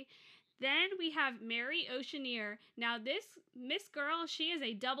 obviously. Then we have Mary Oceaneer. Now this Miss Girl, she is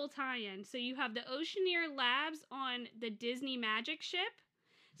a double tie-in. So you have the Oceaneer Labs on the Disney Magic ship.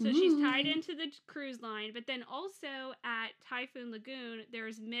 So she's tied into the cruise line, but then also at Typhoon Lagoon,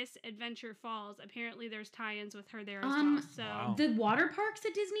 there's Miss Adventure Falls. Apparently there's tie-ins with her there as well. So the water parks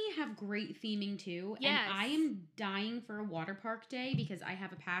at Disney have great theming too. Yes. And I am dying for a water park day because I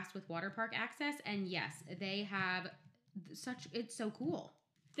have a pass with water park access. And yes, they have it's so cool.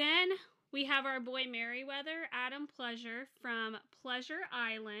 Then we have our boy Merriweather, Adam Pleasure from Pleasure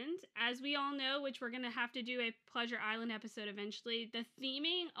Island. As we all know, which we're going to have to do a Pleasure Island episode eventually, the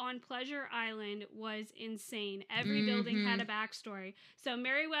theming on Pleasure Island was insane. Every building had a backstory. So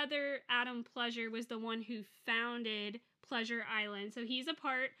Merriweather, Adam Pleasure was the one who founded Pleasure Island. So he's a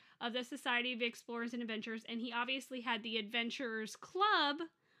part of the Society of Explorers and Adventurers, and he obviously had the Adventurers Club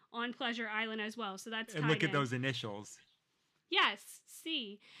on Pleasure Island as well. So that's and look at those initials. Yes,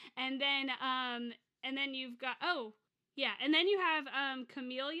 C. And then you've got and then you have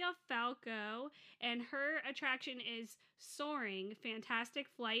Camellia Falco, and her attraction is Soaring, Fantastic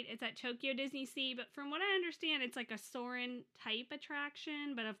Flight. It's at Tokyo Disney Sea, but from what I understand, it's like a Soarin' type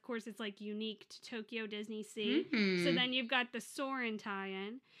attraction, but of course it's like unique to Tokyo Disney Sea. So then you've got the Soarin'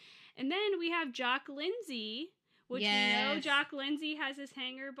 tie-in. And then we have Jock Lindsay, which we know Jock Lindsay has his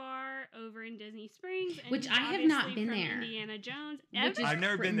hangar bar over in Disney Springs. And which he's I have not been from there. Indiana Jones. I've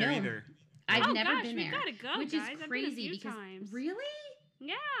never been there either. I've never been there. We gotta go, which guys. is crazy because times. Really?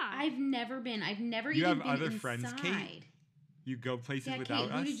 Yeah. I've never been. I've never you even have been other inside. friends, Kate? You go places yeah, without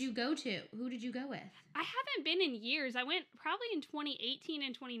Kate, us? Who did you go to? Who did you go with? I haven't been in years. I went probably in 2018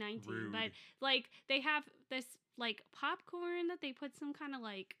 and 2019. Rude. But like they have this like popcorn that they put some kind of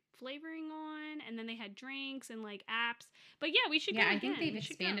like flavoring on, and then they had drinks and like apps. But yeah, we should go again. I think they've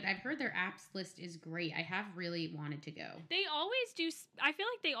expanded. I've heard their apps list is great. I have really wanted to go. They always do. I feel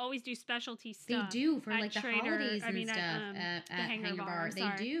like they always do specialty stuff. They do for like the Trader, holidays and stuff at at Hangar Bar.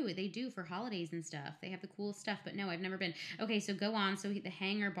 They do for holidays and stuff. They have the cool stuff. But no, I've never been. Okay, so go on. So the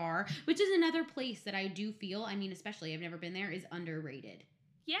Hangar Bar, which is another place that I do feel, I mean, especially I've never been there, is underrated.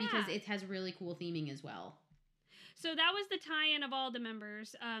 Yeah, because it has really cool theming as well. So that was the tie-in of all the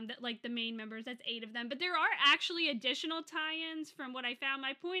members, that like the main members. That's 8 of them. But there are actually additional tie-ins from what I found.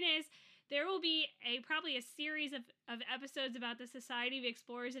 My point is, there will be probably a series of episodes about the Society of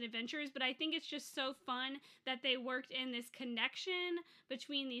Explorers and Adventurers, but I think it's just so fun that they worked in this connection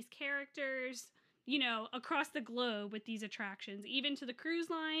between these characters, you know, across the globe with these attractions, even to the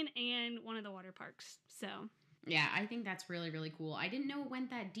cruise line and one of the water parks. So... yeah, I think that's really, really cool. I didn't know it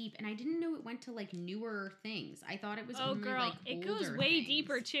went that deep, and I didn't know it went to, like, newer things. I thought it was only, like, it goes way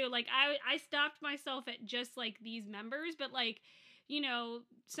deeper, too. Like, I stopped myself at just, like, these members, but, like, you know,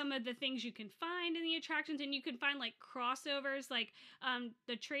 some of the things you can find in the attractions, and you can find, like, crossovers, like,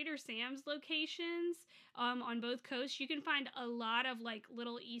 the Trader Sam's locations on both coasts. You can find a lot of, like,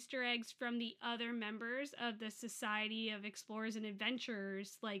 little Easter eggs from the other members of the Society of Explorers and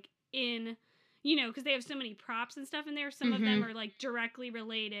Adventurers, like, in... you know, because they have so many props and stuff in there. Some of them are, like, directly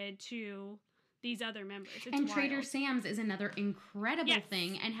related to these other members. It's and wild. Trader Sam's is another incredible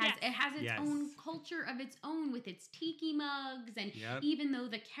thing, and it has its own culture of its own with its tiki mugs, and even though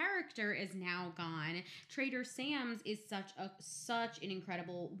the character is now gone, Trader Sam's is such an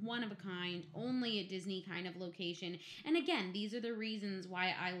incredible, one of a kind, only a Disney kind of location. And again, these are the reasons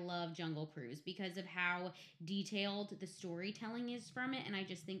why I love Jungle Cruise, because of how detailed the storytelling is from it, and I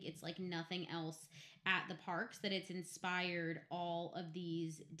just think it's like nothing else at the parks, that it's inspired all of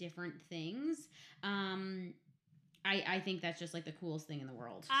these different things. I think that's just like the coolest thing in the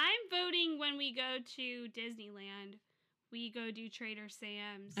world. I'm voting when we go to Disneyland, we go do Trader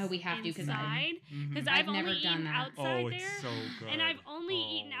Sam's. Oh, we have to because I've only eaten outside there. It's so good. And I've only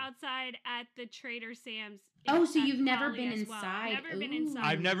eaten outside at the Trader Sam's. Oh, so you've never been inside? Never been inside.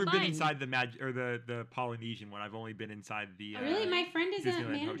 I've never been inside the Polynesian one. I've only been inside the really, my friend is Disneyland a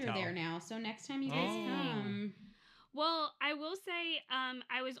manager hotel there now. So next time you guys come. Well, I will say,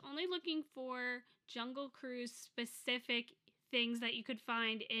 I was only looking for Jungle Cruise specific things that you could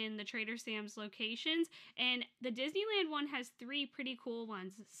find in the Trader Sam's locations. And the Disneyland one has 3 pretty cool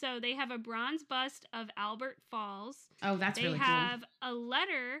ones. So they have a bronze bust of Albert Falls. Oh, that's really cool. They have a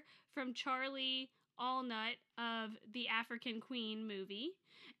letter from Charlie Allnut of the African Queen movie.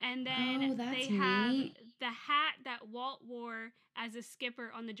 And then they have the hat that Walt wore as a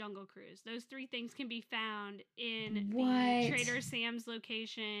skipper on the Jungle Cruise. Those 3 things can be found in the Trader Sam's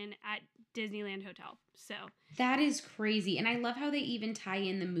location at Disneyland Hotel. So that is crazy. And I love how they even tie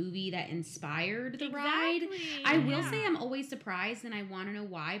in the movie that inspired the ride. I will say I'm always surprised, and I want to know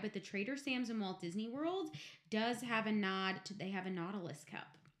why, but the Trader Sam's in Walt Disney World does have a nod to, they have a Nautilus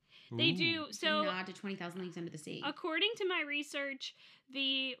Cup. They do. So, a nod to 20,000 Leagues Under the Sea. According to my research,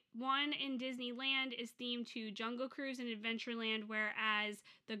 the one in Disneyland is themed to Jungle Cruise and Adventureland, whereas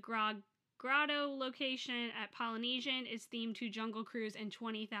the Grotto location at Polynesian is themed to Jungle Cruise and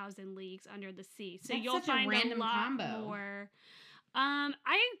 20,000 Leagues Under the Sea. So that's you'll find a lot more. I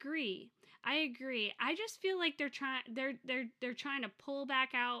agree. I just feel like they're trying to pull back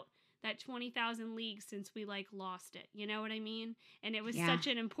out that 20,000 Leagues since we lost it. You know what I mean? And it was such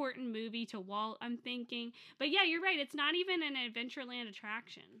an important movie to Walt, I'm thinking. But yeah, you're right. It's not even an Adventureland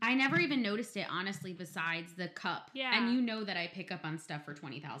attraction. I never even noticed it, honestly, besides the cup. Yeah. And you know that I pick up on stuff for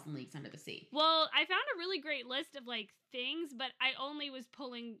 20,000 Leagues Under the Sea. Well, I found a really great list of things, but I only was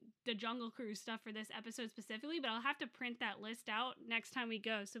pulling the Jungle Cruise stuff for this episode specifically, but I'll have to print that list out next time we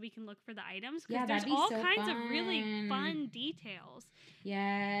go so we can look for the items, because there's all kinds of really fun details.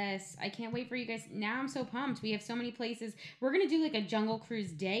 Yes, I can't wait for you guys. Now I'm so pumped. We have so many places. We're going to do a Jungle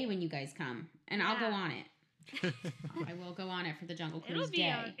Cruise day when you guys come, and I'll go on it. I will go on it for the Jungle Cruise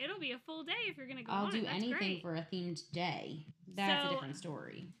day. It'll be a full day if you're going to go on it. I'll do anything for a themed day. That's a different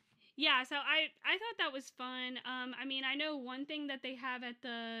story. Yeah, so I thought that was fun. I mean, I know one thing that they have at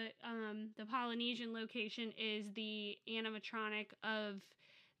the Polynesian location is the animatronic of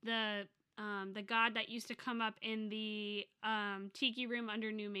the god that used to come up in the Tiki Room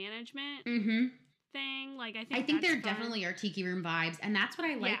under new management thing. I think there definitely are Tiki Room vibes, and that's what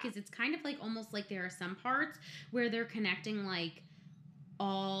I like. Is it's kind of almost like there are some parts where they're connecting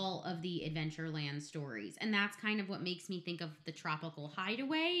all of the Adventureland stories, and that's kind of what makes me think of the Tropical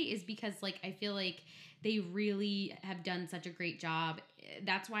Hideaway, is because I feel like they really have done such a great job.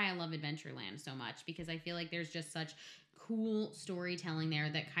 That's why I love Adventureland so much, because I feel like there's just such cool storytelling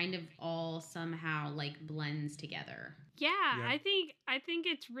there that kind of all somehow blends together. Yeah, I think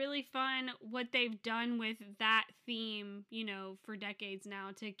it's really fun what they've done with that theme, for decades now,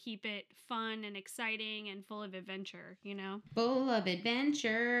 to keep it fun and exciting and full of adventure, Full of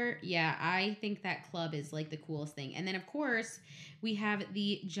adventure. Yeah, I think that club is the coolest thing. And then of course, we have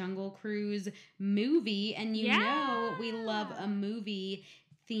the Jungle Cruise movie, and we love a movie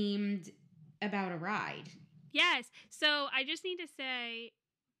themed about a ride. Yes. So I just need to say,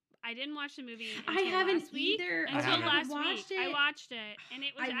 I didn't watch the movie until I haven't last week. either. Until last week. I watched it, and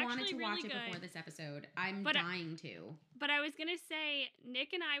it was I actually wanted to really watch good. it before this episode. I'm dying to. But I was gonna say,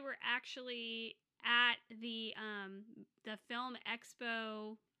 Nick and I were actually at the film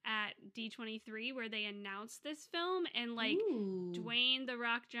expo at D23 where they announced this film, and Dwayne The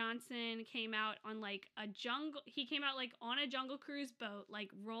Rock Johnson came out on he came out on a Jungle Cruise boat,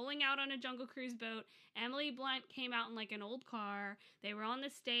 rolling out on a Jungle Cruise boat. Emily Blunt came out in an old car. They were on the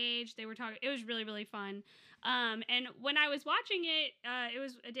stage. They were talking. It was really, really fun. And when I was watching it, it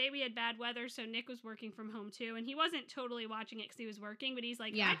was a day we had bad weather, so Nick was working from home too, and he wasn't totally watching it because he was working, but he's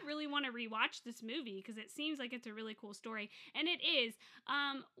like, I'd really want to rewatch this movie because it seems like it's a really cool story, and it is.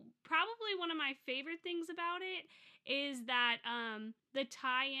 Probably one of my favorite things about it is that the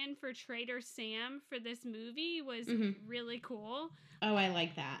tie-in for Trader Sam for this movie was really cool. Oh, I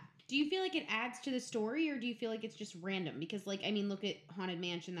like that. Do you feel like it adds to the story, or do you feel like it's just random? Because, look at Haunted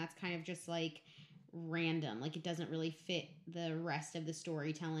Mansion, that's kind of just, random. It doesn't really fit the rest of the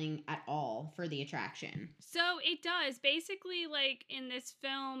storytelling at all for the attraction. So it does. Basically, in this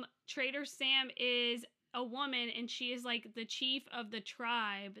film, Trader Sam is a woman, and she is the chief of the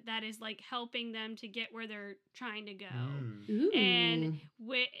tribe that is helping them to get where they're trying to go. And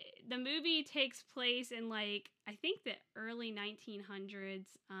the movie takes place in I think the early 1900s.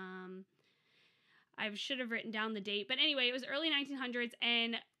 I should have written down the date, but anyway, it was early 1900s,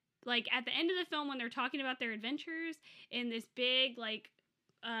 and at the end of the film, when they're talking about their adventures in this big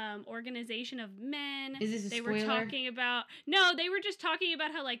organization of men, is this a spoiler? Were talking about they were just talking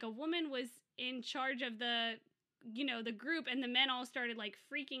about how a woman was in charge of the group, and the men all started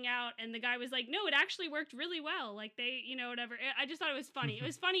freaking out, and the guy was no, it actually worked really well, they whatever. I just thought it was funny. It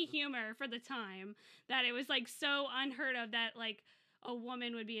was funny humor for the time, that it was so unheard of that a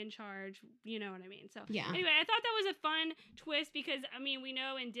woman would be in charge. You know what I mean? So Yeah. anyway, I thought that was a fun twist because, I mean, we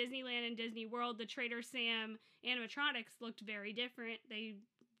know in Disneyland and Disney World, the Trader Sam animatronics looked very different.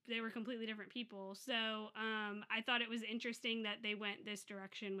 They were completely different people. So I thought it was interesting that they went this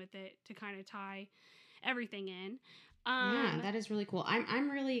direction with it to kind of tie everything in. Yeah, that is really cool. I'm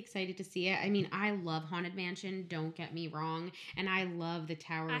really excited to see it. I mean, I love Haunted Mansion, don't get me wrong, and I love the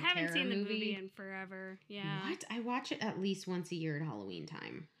Tower of Terror movie. I haven't seen the movie in forever. Yeah. What? I watch it at least once a year at Halloween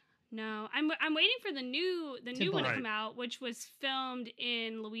time. No, I'm waiting for the new one to Right. come out, which was filmed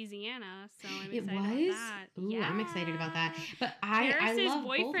in Louisiana. So I'm It excited about was? that. Ooh, yeah. I'm excited about that. But I Paris's love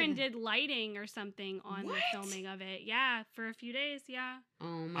both of boyfriend them. did lighting or something on What? the filming of it. Yeah, for a few days. Yeah.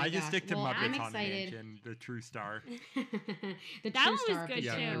 Oh my I gosh. just stick to well, Muppets I'm Haunted excited. Mansion, the true star. The That true one was star of the good,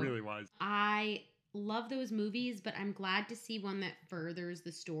 Yeah, too. it show. really was. I love those movies, but I'm glad to see one that furthers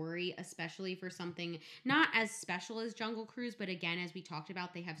the story, especially for something not as special as Jungle Cruise, but again, as we talked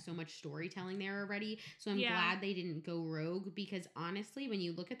about, they have so much storytelling there already. So I'm Yeah. glad they didn't go rogue, because honestly, when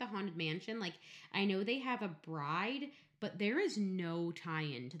you look at the Haunted Mansion, like, I know they have a bride, but there is no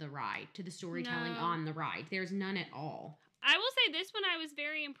tie-in to the ride, to the storytelling No. on the ride. There's none at all. I will say this one, I was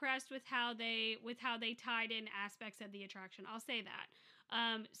very impressed with how they tied in aspects of the attraction. I'll say that.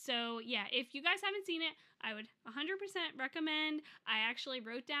 So yeah, if you guys haven't seen it, I would 100% recommend. I actually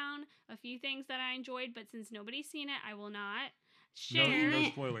wrote down a few things that I enjoyed, but since nobody's seen it, I will not share. No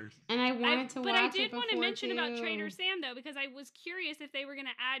spoilers. And I wanted to watch But I it did want to before, mention about too. Trader Sam though, because I was curious if they were going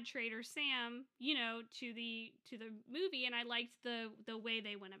to add Trader Sam, you know, to the movie, and I liked the way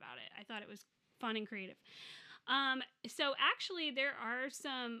they went about it. I thought it was fun and creative. So actually, there are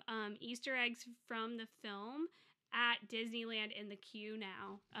some Easter eggs from the film at Disneyland in the queue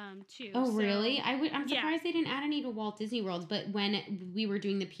now, too. Oh, So- really? I'm yeah. surprised they didn't add any to Walt Disney Worlds, but when we were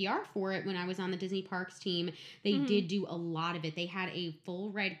doing the PR for it, when I was on the Disney Parks team, they Mhm. did do a lot of it. They had a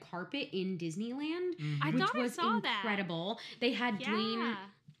full red carpet in Disneyland, I which thought I was saw that. incredible. They had Yeah.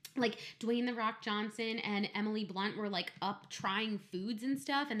 Dwayne The Rock Johnson and Emily Blunt were like up trying foods and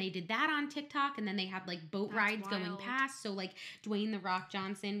stuff, and they did that on TikTok, and then they had like boat That's rides going wild. past, so like Dwayne The Rock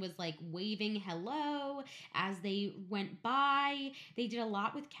Johnson was like waving hello as they went by. They did a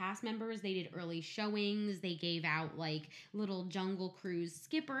lot with cast members. They did early showings. They gave out like little Jungle Cruise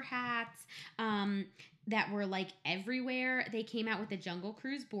skipper hats that were like everywhere. They came out with the Jungle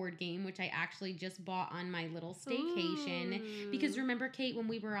Cruise board game, which I actually just bought on my little staycation. Because Ooh. remember, Kate, when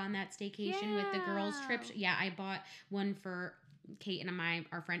we were on that staycation with the girls' trip? Yeah. Yeah, I bought one for Kate and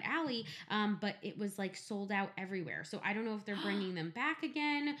our friend Allie, but it was like sold out everywhere. So I don't know if they're bringing them back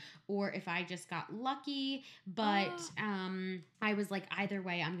again or if I just got lucky. But I was like, either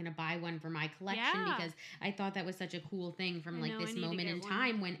way, I'm gonna buy one for my collection Yeah. because I thought that was such a cool thing from I like know, I this need to moment get in one.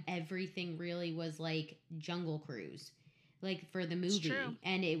 time when everything really was like Jungle Cruise. Like for the It's movie, true.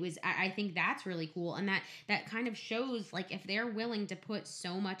 and it was. I think that's really cool, and that kind of shows like if they're willing to put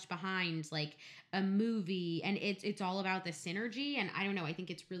so much behind like a movie, and it's all about the synergy. And I don't know. I think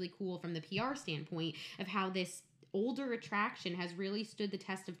it's really cool from the PR standpoint of how this older attraction has really stood the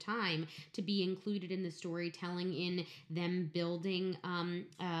test of time to be included in the storytelling, in them building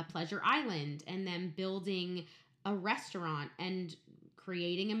Pleasure Island and them building a restaurant and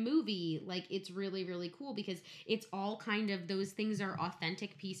creating a movie. Like, it's really, really cool because it's all kind of, those things are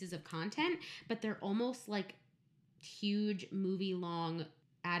authentic pieces of content, but they're almost like huge movie long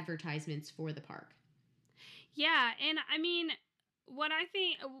advertisements for the park. Yeah, and I mean, I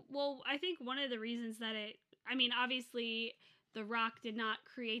think one of the reasons that obviously The Rock did not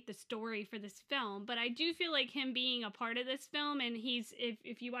create the story for this film, but I do feel like him being a part of this film, and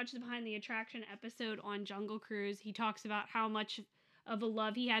if you watch the Behind the Attraction episode on Jungle Cruise, he talks about how much of a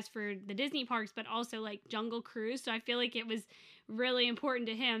love he has for the Disney parks, but also like Jungle Cruise. So I feel like it was really important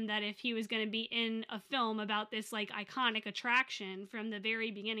to him that if he was going to be in a film about this like iconic attraction from the very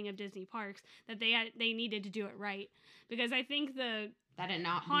beginning of Disney parks, that they needed to do it right. Because I think the That it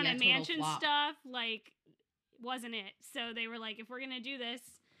not be a Haunted total Mansion flop. stuff like wasn't it. So they were like, if we're going to do this,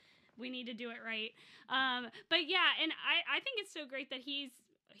 we need to do it right. But yeah, and I think it's so great that he's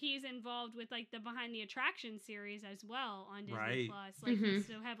involved with like the Behind the Attraction series as well on Disney Right. Plus. Like Mhm. he's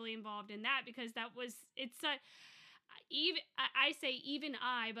so heavily involved in that because I say even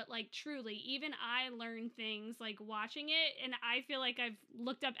I, but like truly, even I learned things like watching it, and I feel like I've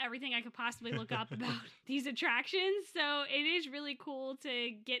looked up everything I could possibly look up about these attractions. So it is really cool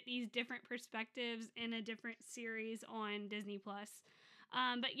to get these different perspectives in a different series on Disney Plus.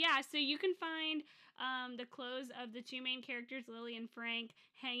 But yeah, so you can find the clothes of the two main characters, Lily and Frank,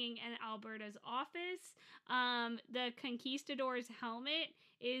 hanging in Alberta's office. The Conquistador's helmet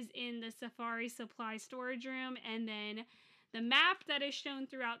is in the Safari Supply storage room, and then the map that is shown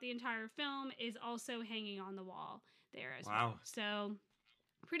throughout the entire film is also hanging on the wall there as well. So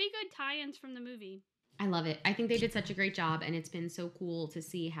pretty good tie-ins from the movie. I love it. I think they did such a great job, and it's been so cool to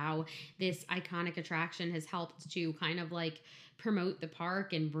see how this iconic attraction has helped to kind of like promote the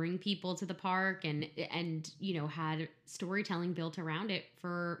park and bring people to the park, and you know, had storytelling built around it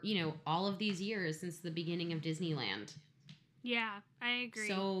for, you know, all of these years since the beginning of Disneyland. Yeah, I agree.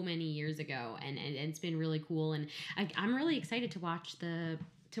 So many years ago, and it's been really cool, and I'm really excited to watch the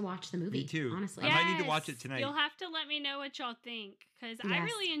movie. Me too. Honestly, I might need to watch it tonight. You'll have to let me know what y'all think, because I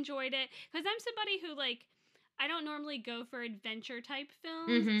really enjoyed it. Because I'm somebody who, like, I don't normally go for adventure type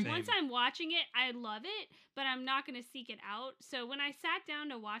films. Mm-hmm. Once I'm watching it, I love it, but I'm not going to seek it out. So when I sat down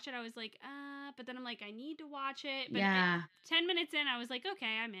to watch it, I was like, but then I'm like, I need to watch it. But 10 minutes in, I was like,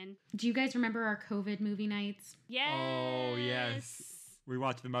 okay, I'm in. Do you guys remember our COVID movie nights? Yes. Oh, yes. We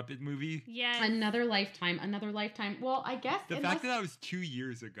watched the Muppet movie. Yes. Another lifetime. Well, I guess the fact that was 2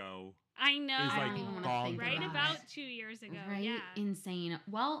 years ago. I know. Is like I don't even want to think right about about it. 2 years ago. Right? Yeah. Insane.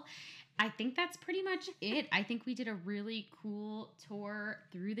 Well, I think that's pretty much it. I think we did a really cool tour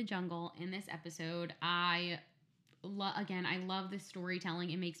through the jungle in this episode. I love this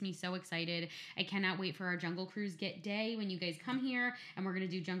storytelling. It makes me so excited. I cannot wait for our Jungle Cruise Get Day when you guys come here, and we're going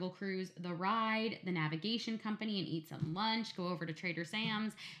to do Jungle Cruise, the ride, the navigation company, and eat some lunch, go over to Trader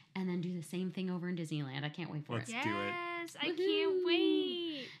Sam's, and then do the same thing over in Disneyland. I can't wait for Let's it. do it. Yes, I can't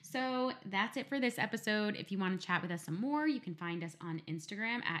wait. So that's it for this episode. If you want to chat with us some more, you can find us on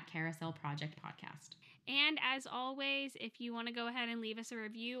Instagram at Carousel Project Podcast. And as always, if you want to go ahead and leave us a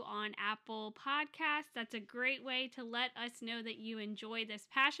review on Apple Podcasts, that's a great way to let us know that you enjoy this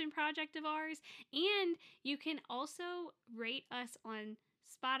passion project of ours. And you can also rate us on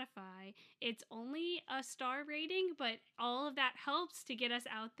Spotify. It's only a star rating, but all of that helps to get us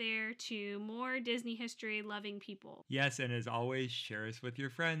out there to more Disney history loving people. Yes, and as always, share us with your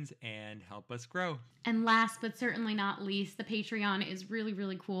friends and help us grow. And last but certainly not least, the Patreon is really,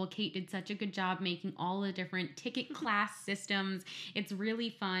 really cool. Kate did such a good job making all the different ticket class systems. It's really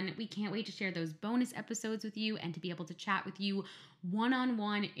fun. We can't wait to share those bonus episodes with you and to be able to chat with you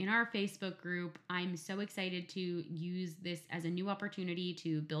one-on-one in our Facebook group. I'm so excited to use this as a new opportunity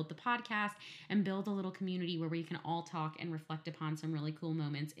to build the podcast and build a little community where we can all talk and reflect upon some really cool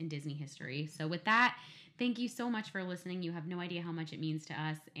moments in Disney history. So with that, thank you so much for listening. You have no idea how much it means to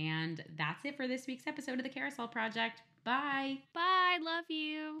us. And that's it for this week's episode of the Carousel Project. Bye. Bye. Love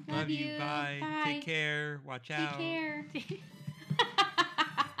you. Love you. Bye. Take care. Watch out. Take care.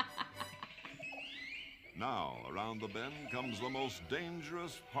 Now, around the bend comes the most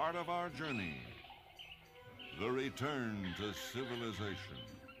dangerous part of our journey, the return to civilization.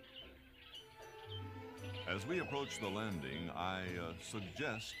 As we approach the landing, I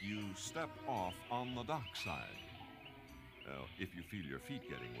suggest you step off on the dockside. If you feel your feet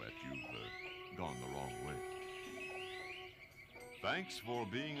getting wet, you've gone the wrong way. Thanks for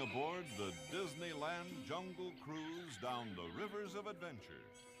being aboard the Disneyland Jungle Cruise down the rivers of adventure.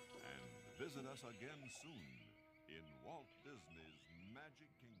 And visit us again soon in Walt Disney's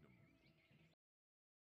Magic